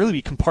 career can really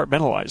be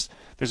compartmentalized.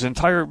 There's an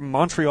entire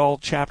Montreal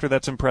chapter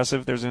that's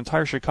impressive. There's an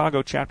entire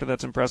Chicago chapter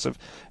that's impressive.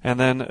 And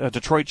then a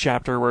Detroit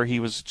chapter where he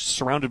was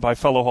surrounded by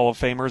fellow Hall of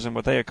Famers and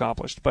what they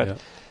accomplished. But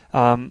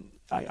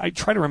I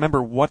try to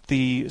remember what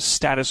the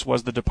status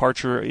was, the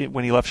departure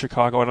when he left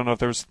Chicago. I don't know if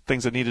there was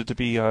things that needed to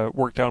be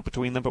worked out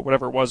between them, but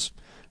whatever it was,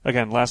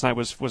 again, last night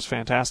was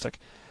fantastic.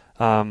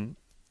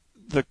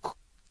 The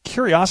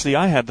curiosity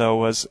I had, though,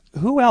 was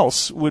who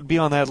else would be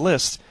on that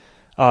list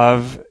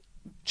of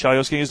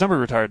Chelios getting his number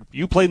retired?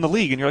 You played in the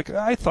league, and you're like,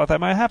 I thought that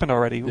might have happened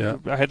already. Yeah.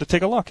 I had to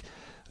take a look.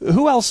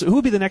 Who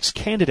would be the next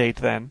candidate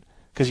then?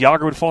 Because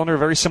Jágr would fall under a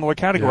very similar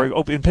category. Yeah.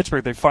 Oh, in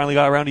Pittsburgh, they finally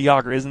got around to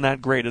Jágr. Isn't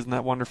that great? Isn't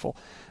that wonderful?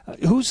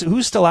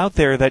 Who's still out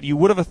there that you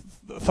would have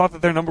thought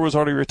that their number was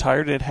already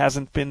retired and it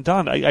hasn't been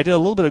done? I did a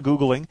little bit of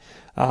Googling,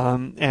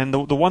 and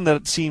the one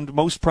that seemed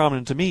most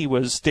prominent to me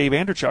was Dave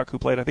Andreychuk, who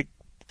played, I think,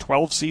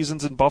 12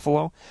 seasons in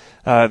Buffalo.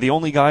 The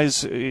only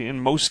guys in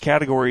most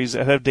categories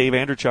ahead of Dave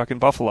Andreychuk in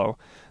Buffalo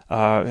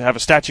have a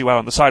statue out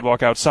on the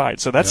sidewalk outside.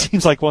 So that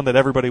seems like one that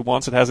everybody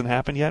wants. It hasn't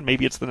happened yet.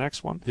 Maybe it's the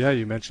next one. Yeah,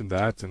 you mentioned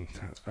that, and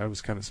I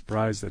was kind of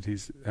surprised that he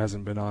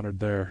hasn't been honored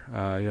there.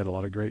 He had a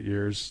lot of great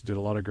years, did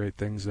a lot of great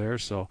things there.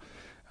 So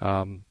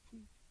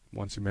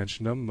once you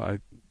mentioned him, I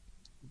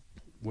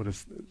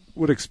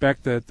would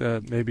expect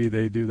that maybe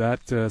they do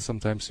that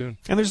sometime soon.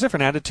 And there's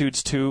different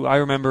attitudes too. I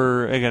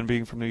remember, again,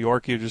 being from New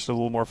York, you're just a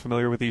little more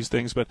familiar with these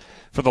things. But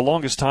for the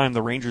longest time,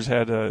 the Rangers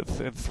had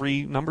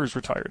 3 numbers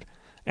retired,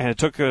 and it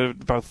took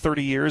about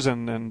 30 years,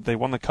 and they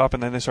won the cup,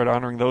 and then they started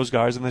honoring those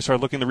guys, and they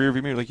started looking in the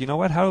rearview mirror, like, you know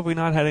what? How have we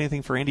not had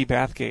anything for Andy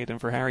Bathgate and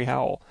for Harry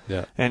Howell?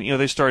 Yeah. And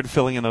they started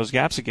filling in those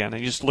gaps again.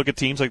 And you just look at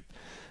teams like,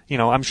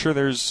 I'm sure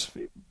there's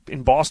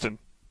in Boston.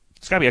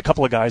 There's got to be a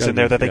couple of guys in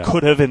there that they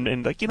could have,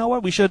 and like, you know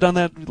what, we should have done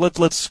that.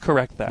 Let's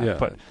correct that. Yeah,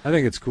 but I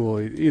think it's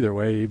cool either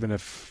way, even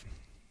if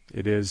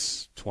it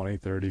is 20,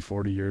 30,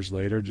 40 years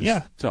later,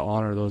 just to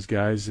honor those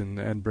guys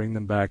and bring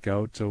them back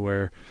out to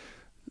where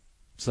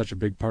such a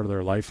big part of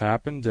their life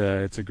happened.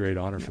 It's a great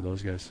honor for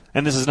those guys.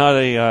 And this is not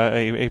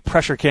a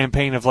pressure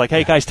campaign of like,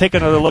 hey guys, take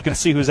another look and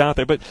see who's out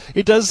there. But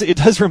it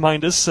does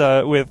remind us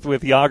with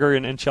Jágr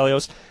and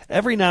Chelios,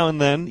 every now and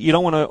then you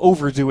don't want to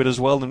overdo it as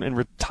well and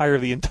retire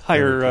the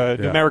entire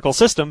numerical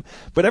system.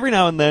 But every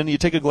now and then you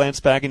take a glance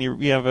back and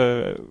you have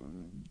a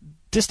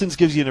distance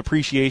gives you an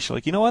appreciation.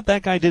 Like, you know what,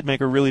 that guy did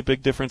make a really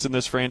big difference in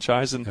this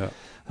franchise, and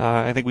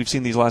I think we've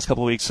seen these last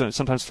couple of weeks.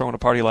 Sometimes throwing a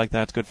party like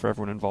that's good for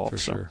everyone involved. For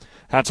sure.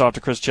 Hats off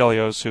to Chris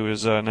Chelios, who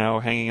is now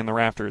hanging in the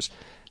rafters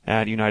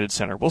at United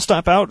Center. We'll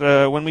stop out.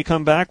 When we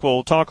come back,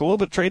 we'll talk a little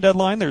bit trade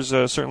deadline. There's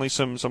certainly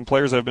some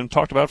players that have been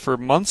talked about for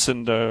months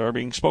and are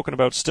being spoken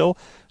about still.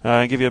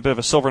 Give you a bit of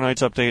a Silver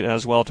Knights update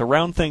as well to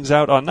round things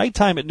out on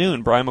Nighttime at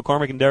Noon. Brian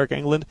McCormack and DERYK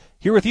Engelland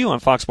here with you on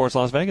Fox Sports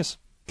Las Vegas.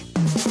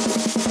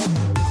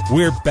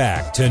 We're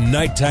back to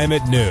Nighttime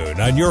at Noon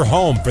on your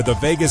home for the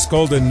Vegas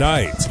Golden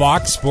Knights,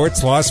 Fox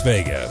Sports Las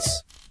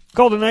Vegas.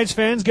 Golden Knights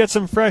fans, get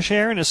some fresh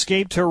air and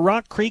escape to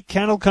Rock Creek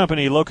Cattle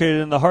Company, located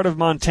in the heart of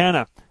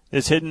Montana.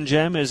 This hidden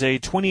gem is a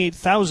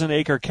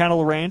 28,000-acre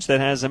cattle ranch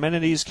that has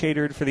amenities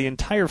catered for the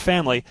entire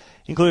family,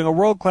 including a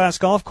world-class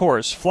golf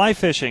course, fly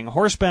fishing,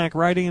 horseback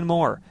riding, and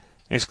more.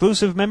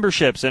 Exclusive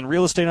memberships and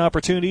real estate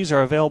opportunities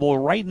are available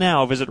right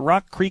now. Visit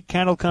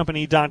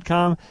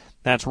rockcreekcattlecompany.com.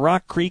 That's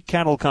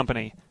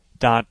rockcreekcattlecompany.com.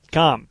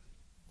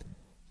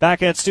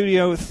 Back at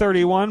Studio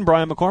 31,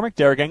 Brian McCormack,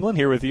 DERYK Engelland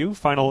here with you.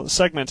 Final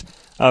segment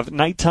of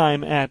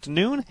Nighttime at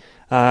Noon.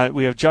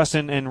 We have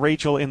Justin and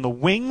Rachel in the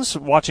wings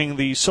watching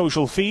the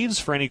social feeds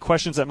for any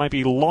questions that might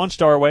be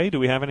launched our way. Do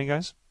we have any,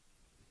 guys?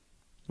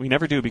 We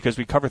never do because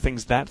we cover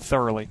things that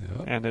thoroughly,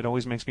 and it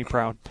always makes me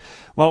proud.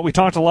 Well, we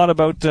talked a lot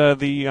about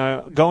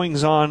the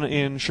goings-on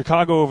in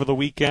Chicago over the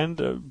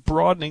weekend,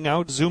 broadening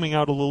out, zooming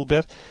out a little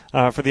bit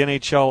for the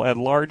NHL at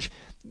large.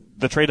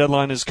 The trade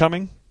deadline is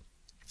coming.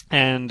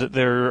 And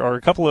there are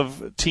a couple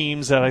of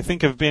teams that I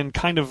think have been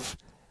kind of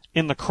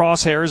in the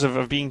crosshairs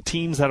of being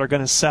teams that are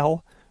going to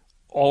sell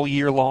all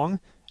year long.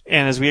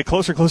 And as we get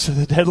closer and closer to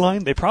the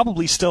deadline, they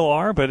probably still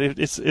are, but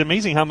it's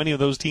amazing how many of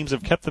those teams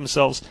have kept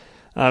themselves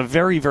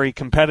very, very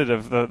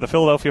competitive. The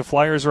Philadelphia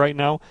Flyers right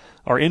now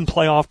are in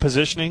playoff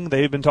positioning.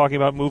 They've been talking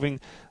about moving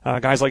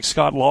guys like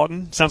Scott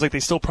Lawton. Sounds like they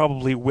still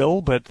probably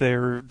will, but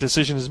their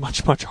decision is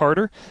much, much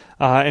harder.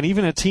 And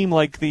even a team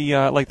like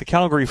the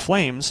Calgary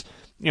Flames,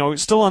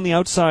 still on the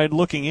outside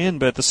looking in,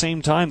 but at the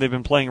same time, they've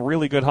been playing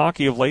really good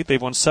hockey of late.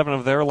 They've won 7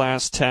 of their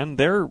last 10.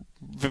 They're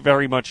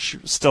very much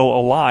still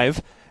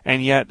alive,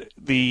 and yet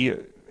the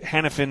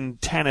Hanifin,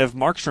 Tanev,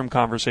 Markstrom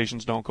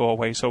conversations don't go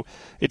away. So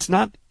it's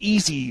not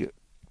easy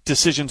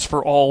decisions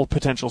for all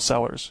potential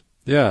sellers.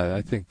 Yeah,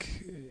 I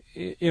think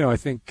no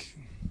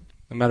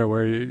matter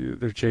where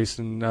they're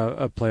chasing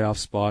a playoff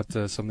spot,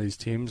 some of these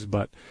teams,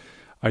 but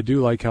I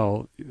do like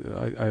how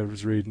I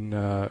was reading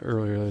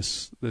earlier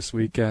this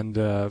weekend.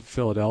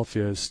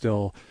 Philadelphia is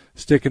still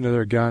sticking to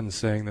their guns,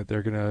 saying that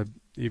they're going to,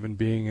 even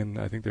being in,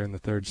 I think they're in the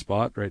 3rd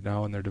spot right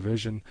now in their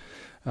division,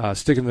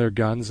 sticking to their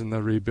guns in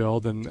the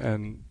rebuild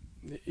and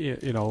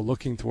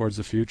looking towards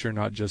the future,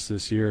 not just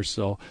this year.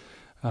 So,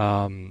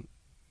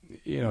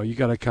 you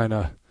got to kind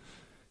of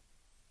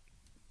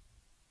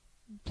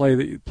play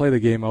the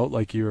game out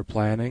like you were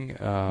planning.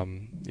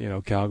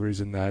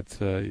 Calgary's in that.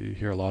 You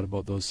hear a lot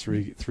about those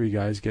three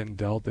guys getting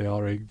dealt. They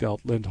already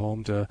dealt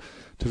Lindholm to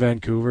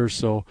Vancouver.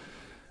 So,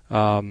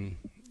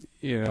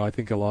 I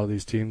think a lot of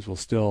these teams will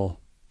still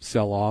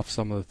sell off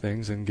some of the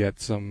things and get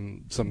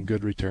some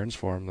good returns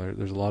for them.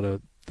 There's a lot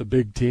of the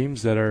big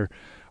teams that are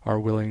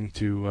willing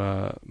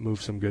to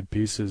move some good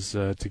pieces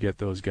to get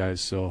those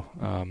guys. So,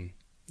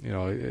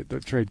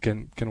 the trade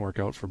can work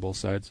out for both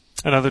sides.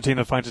 Another team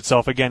that finds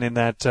itself again in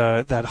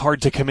that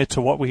hard to commit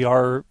to what we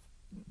are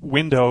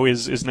window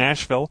is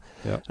Nashville.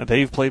 Yep.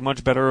 They've played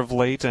much better of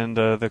late, and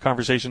the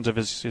conversations of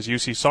his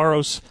UC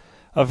Saros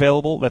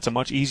available, that's a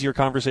much easier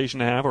conversation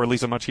to have, or at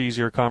least a much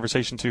easier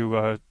conversation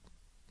to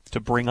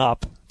bring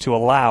up, to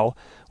allow,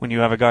 when you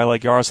have a guy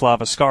like Yaroslav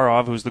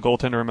Askarov, who's the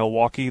goaltender in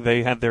Milwaukee.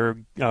 They had their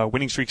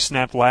winning streak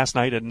snapped last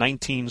night at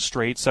 19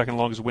 straight, second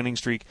longest winning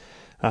streak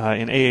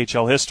in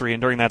AHL history,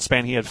 and during that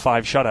span he had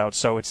 5 shutouts.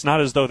 So it's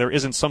not as though there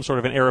isn't some sort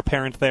of an heir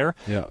apparent there.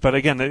 Yeah. But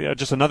again,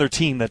 just another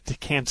team that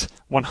can't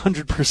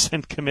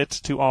 100% commit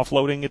to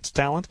offloading its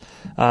talent,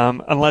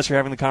 unless you're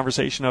having the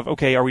conversation of,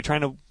 okay, are we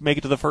trying to make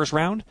it to the first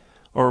round?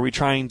 Or are we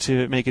trying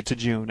to make it to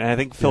June? And I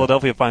think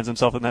Philadelphia finds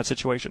himself in that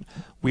situation.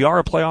 We are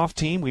a playoff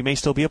team. We may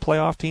still be a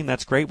playoff team.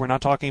 That's great. We're not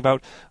talking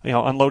about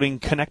unloading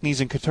Konechny's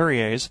and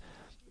Couturier's.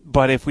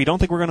 But if we don't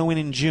think we're going to win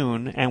in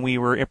June, and we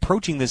were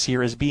approaching this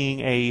year as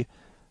being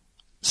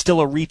still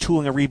a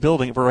retooling, a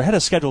rebuilding, if we're ahead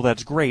of schedule,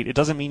 that's great. It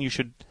doesn't mean you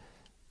should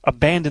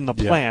abandon the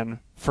plan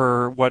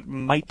for what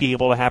might be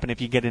able to happen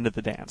if you get into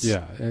the dance.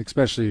 Yeah,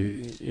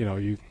 especially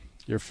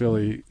you're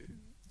Philly.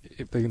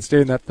 If they can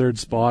stay in that third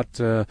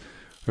spot.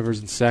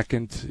 Whoever's in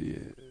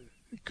second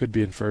could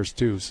be in first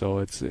too, so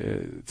it's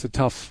a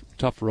tough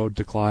road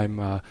to climb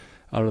out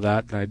of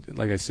that. And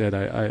like I said,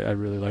 I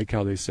really like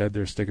how they said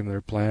they're sticking to their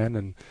plan.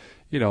 And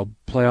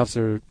playoffs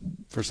are,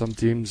 for some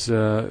teams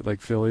like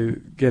Philly,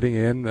 getting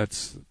in.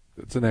 It's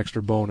an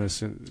extra bonus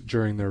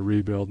during their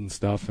rebuild and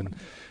stuff. And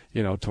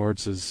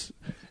Torts is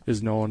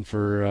known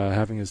for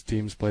having his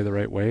teams play the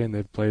right way, and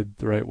they've played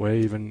the right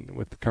way even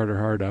with Carter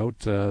Hart out.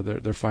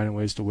 They're finding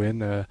ways to win.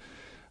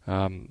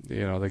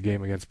 The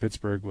game against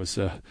Pittsburgh was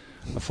a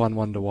fun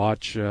one to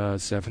watch,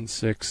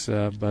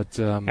 7-6. But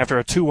after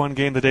a 2-1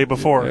 game the day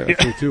before,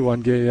 after a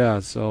 2-1 game,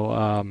 yeah.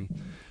 So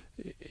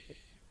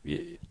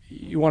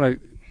you want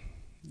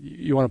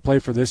to play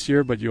for this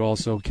year, but you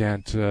also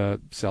can't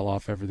sell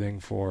off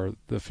everything for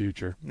the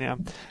future. Yeah,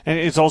 and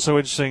it's also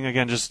interesting.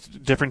 Again,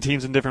 just different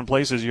teams in different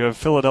places. You have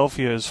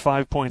Philadelphia is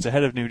 5 points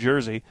ahead of New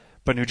Jersey.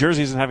 But New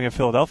Jersey isn't having a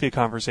Philadelphia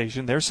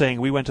conversation. They're saying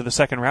we went to the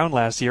second round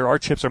last year. Our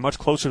chips are much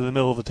closer to the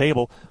middle of the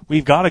table.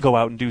 We've got to go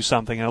out and do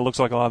something. And it looks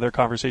like a lot of their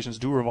conversations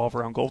do revolve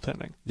around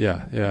goaltending.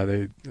 Yeah.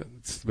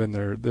 It's been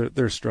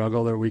their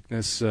struggle, their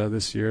weakness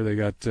this year. They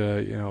got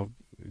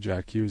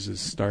Jack Hughes'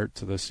 start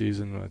to the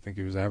season. I think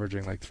he was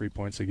averaging like 3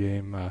 points a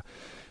game.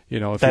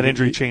 That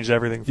injury changed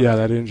everything. Yeah,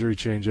 that injury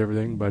changed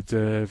everything. But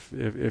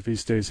if he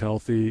stays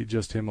healthy,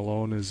 just him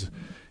alone is.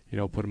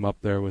 Put him up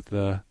there with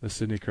the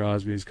Sidney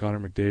Crosbys, Connor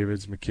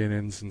McDavids,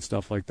 McKinnons, and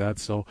stuff like that.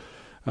 So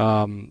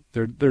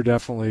they're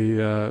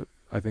definitely,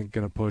 I think,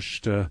 going to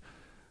push to.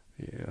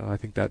 I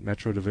think that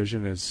Metro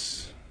Division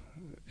is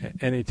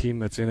any team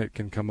that's in it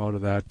can come out of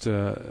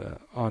that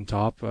on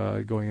top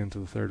going into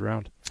the third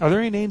round. Are there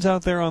any names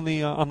out there on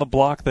the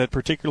block that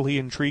particularly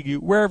intrigue you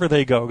wherever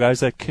they go? Guys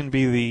that can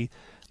be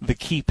the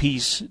key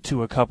piece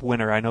to a cup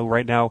winner. I know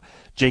right now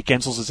Jake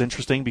Gensels is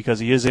interesting because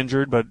he is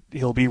injured, but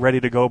he'll be ready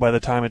to go by the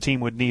time a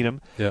team would need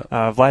him. Yeah.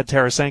 Vlad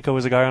Tarasenko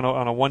is a guy on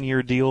a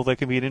 1-year deal that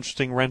can be an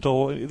interesting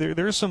rental.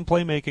 There's some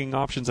playmaking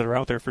options that are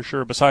out there for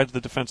sure, besides the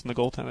defense and the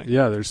goaltending.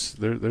 Yeah, there's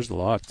a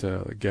lot.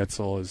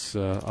 Getzel has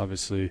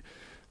obviously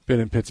been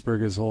in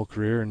Pittsburgh his whole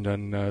career and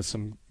done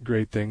some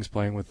great things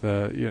playing with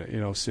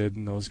Sid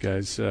and those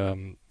guys. So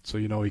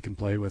he can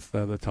play with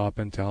the top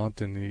end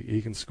talent and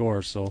he can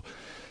score. So.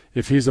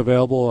 If he's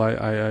available,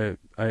 I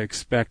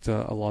expect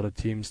a lot of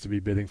teams to be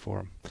bidding for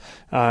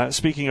him.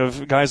 Speaking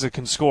of guys that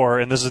can score,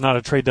 and this is not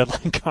a trade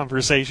deadline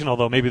conversation,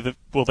 although maybe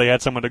will they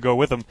add someone to go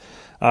with him.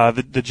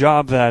 The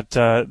job that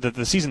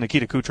the season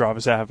Nikita Kucherov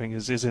is having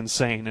is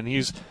insane, and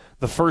he's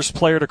the first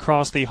player to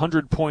cross the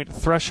 100-point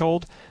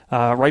threshold.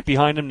 Right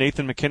behind him,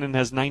 Nathan McKinnon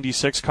has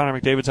 96.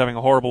 Connor McDavid's having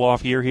a horrible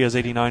off year. He has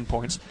 89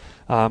 points.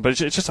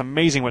 But it's just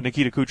amazing what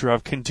Nikita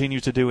Kucherov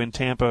continues to do in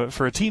Tampa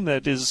for a team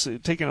that is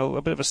taking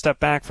a bit of a step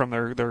back from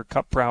their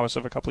cup prowess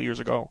of a couple of years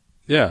ago.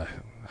 Yeah,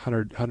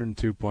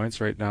 102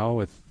 points right now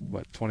with,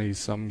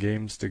 20-some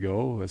games to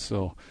go.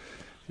 So,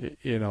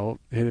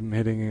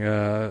 hitting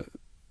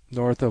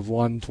north of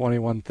 120,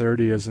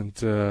 130 isn't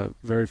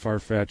very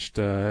far-fetched.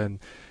 And,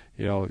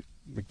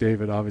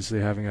 McDavid obviously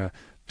having a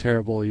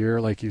terrible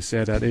year, like you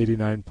said, at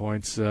 89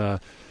 points.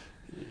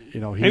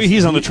 Maybe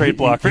he's on the trade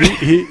block.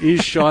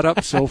 He's shot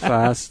up so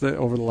fast that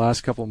over the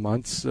last couple of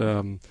months.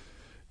 If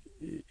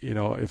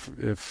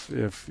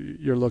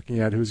you're looking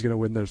at who's going to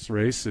win this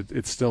race,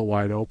 it's still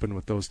wide open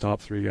with those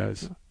top three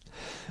guys.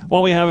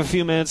 Well, we have a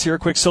few minutes here. A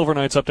quick Silver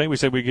Knights update. We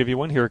said we'd give you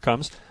one. Here it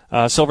comes.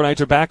 Silver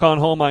Knights are back on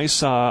home ice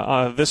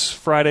this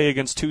Friday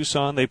against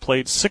Tucson. They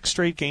played 6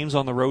 straight games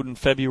on the road in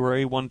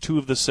February, won 2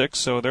 of the 6,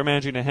 so they're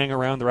managing to hang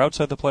around. They're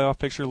outside the playoff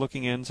picture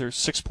looking in. They're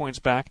 6 points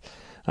back.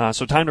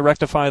 So time to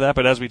rectify that,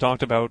 but as we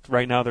talked about,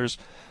 right now there's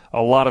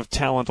a lot of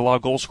talent, a lot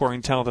of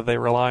goal-scoring talent that they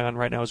rely on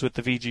right now is with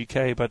the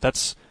VGK, but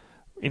that's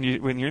when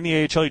you're in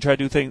the AHL, you try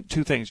to do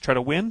 2 things. Try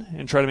to win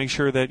and try to make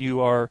sure that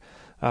you are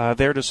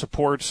there to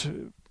support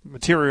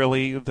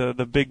materially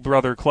the big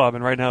brother club,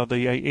 and right now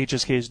the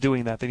HSK is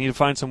doing that. They need to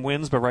find some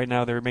wins, but right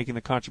now they're making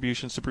the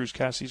contributions to Bruce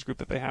Cassidy's group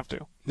that they have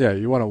to. Yeah,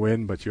 you want to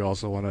win, but you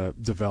also want to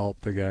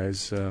develop the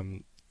guys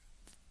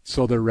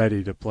so they're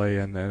ready to play,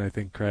 and I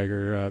think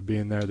Krager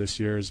being there this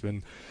year has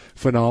been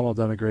phenomenal,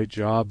 done a great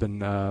job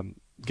in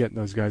getting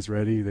those guys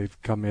ready.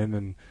 They've come in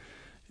and,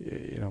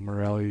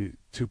 Morelli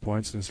 2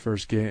 points in his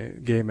first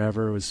game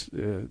ever was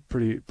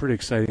pretty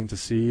exciting to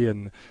see,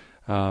 and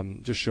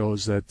just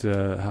shows that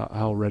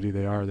how ready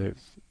they are. I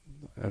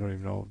don't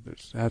even know.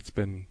 That's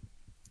been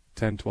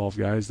 10, 12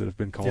 guys that have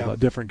been called out,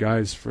 different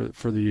guys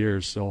for the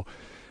years. So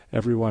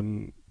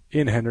everyone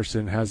in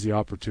Henderson has the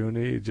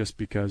opportunity just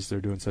because they're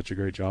doing such a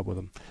great job with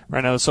them.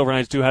 Right now the Silver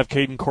Knights do have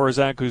Caden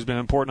Korzak, who's been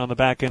important on the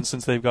back end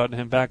since they've gotten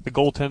him back. The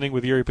goaltending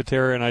with Yuri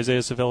Patera and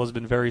Isaiah Seville has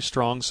been very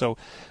strong. So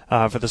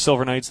for the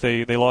Silver Knights,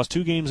 they lost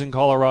 2 games in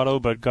Colorado,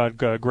 but got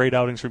great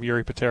outings from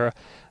Yuri Patera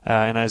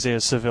and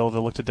Isaiah Seville.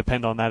 They'll look to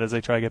depend on that as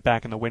they try to get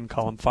back in the win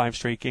column. 5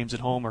 straight games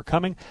at home are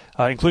coming,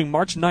 including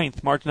March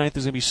 9th. March 9th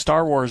is going to be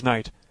Star Wars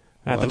night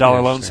at the Dollar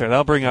Loan Fair.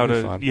 That'll bring out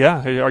fun.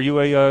 Are you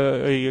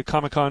a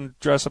Comic-Con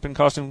dress up in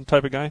costume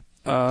type of guy?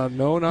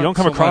 No, not you don't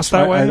come so across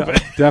much. that way?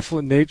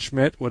 Definitely Nate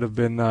Schmidt would have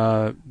been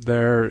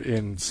there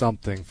in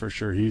something for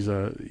sure. He's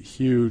a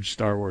huge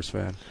Star Wars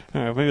fan.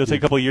 All right, maybe it'll take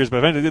a couple of years,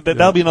 but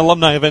that'll be an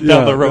alumni event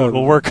down the road.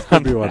 We'll work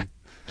on that.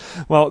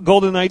 Well,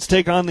 Golden Knights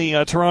take on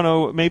the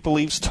Toronto Maple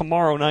Leafs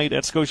tomorrow night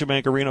at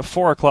Scotiabank Arena.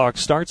 4 o'clock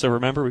start, so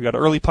remember, we've got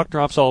early puck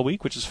drops all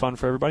week, which is fun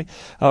for everybody.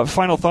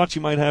 Final thoughts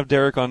you might have,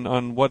 Derek,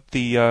 on what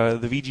the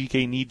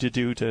VGK need to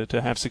do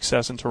to have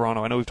success in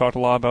Toronto. I know we've talked a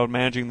lot about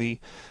managing the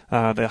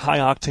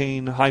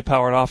high-octane,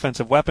 high-powered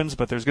offensive weapons,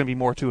 but there's going to be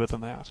more to it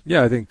than that.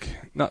 Yeah, I think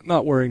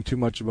not worrying too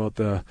much about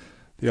the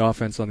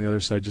offense on the other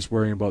side, just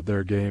worrying about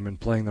their game and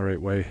playing the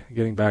right way,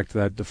 getting back to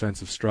that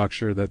defensive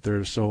structure that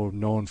they're so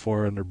known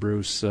for under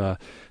Bruce,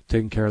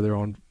 taking care of their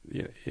own.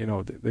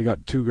 They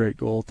got 2 great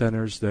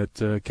goaltenders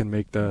that can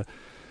make the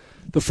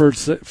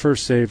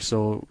first save.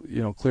 So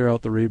clear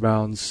out the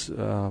rebounds,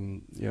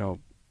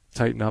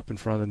 tighten up in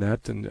front of the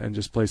net and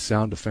just play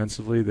sound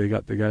defensively. They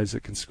got the guys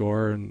that can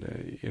score,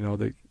 and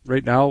they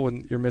right now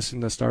when you're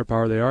missing the star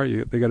power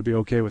they got to be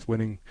okay with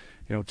winning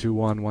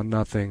 2-1,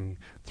 1-0,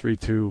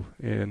 3-2,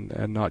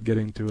 and not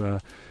getting to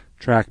a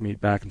track meet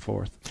back and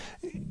forth.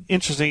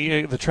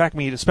 Interesting. The track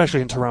meet,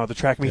 especially in Toronto, the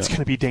track meet's going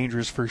to be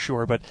dangerous for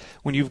sure. But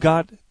when you've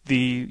got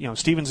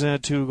Stevenson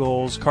had 2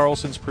 goals,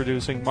 Carlson's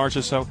producing,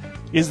 Marchessault,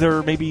 is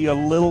there maybe a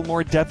little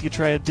more depth you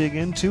try to dig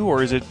into,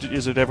 or is it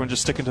everyone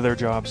just sticking to their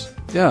jobs?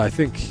 Yeah, I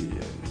think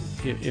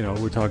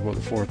we talk about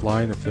the 4th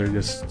line if they're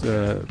just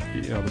the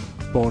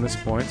bonus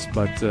points,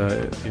 but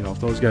if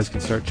those guys can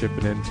start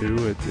chipping in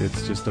too,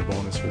 it's just a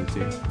bonus for the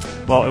team.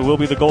 Well, it will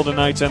be the Golden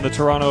Knights and the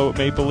Toronto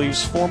Maple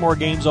Leafs. 4 more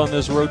games on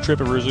this road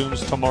trip. It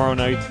resumes tomorrow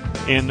night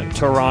in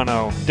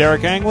Toronto.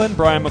 DERYK Engelland,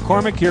 Brian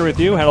McCormack here with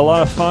you. Had a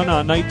lot of fun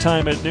on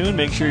Nighttime at Noon.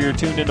 Make sure you're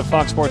tuned into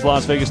Fox Sports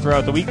Las Vegas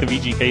throughout the week, the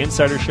VGK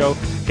Insider Show,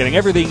 getting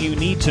everything you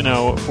need to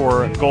know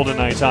for Golden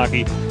Knights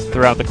hockey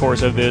throughout the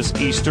course of this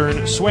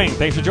Eastern swing.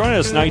 Thanks for joining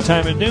us.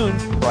 Nighttime at Noon.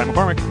 Brian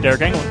McCormack,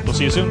 DERYK Engelland. We'll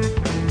see you soon.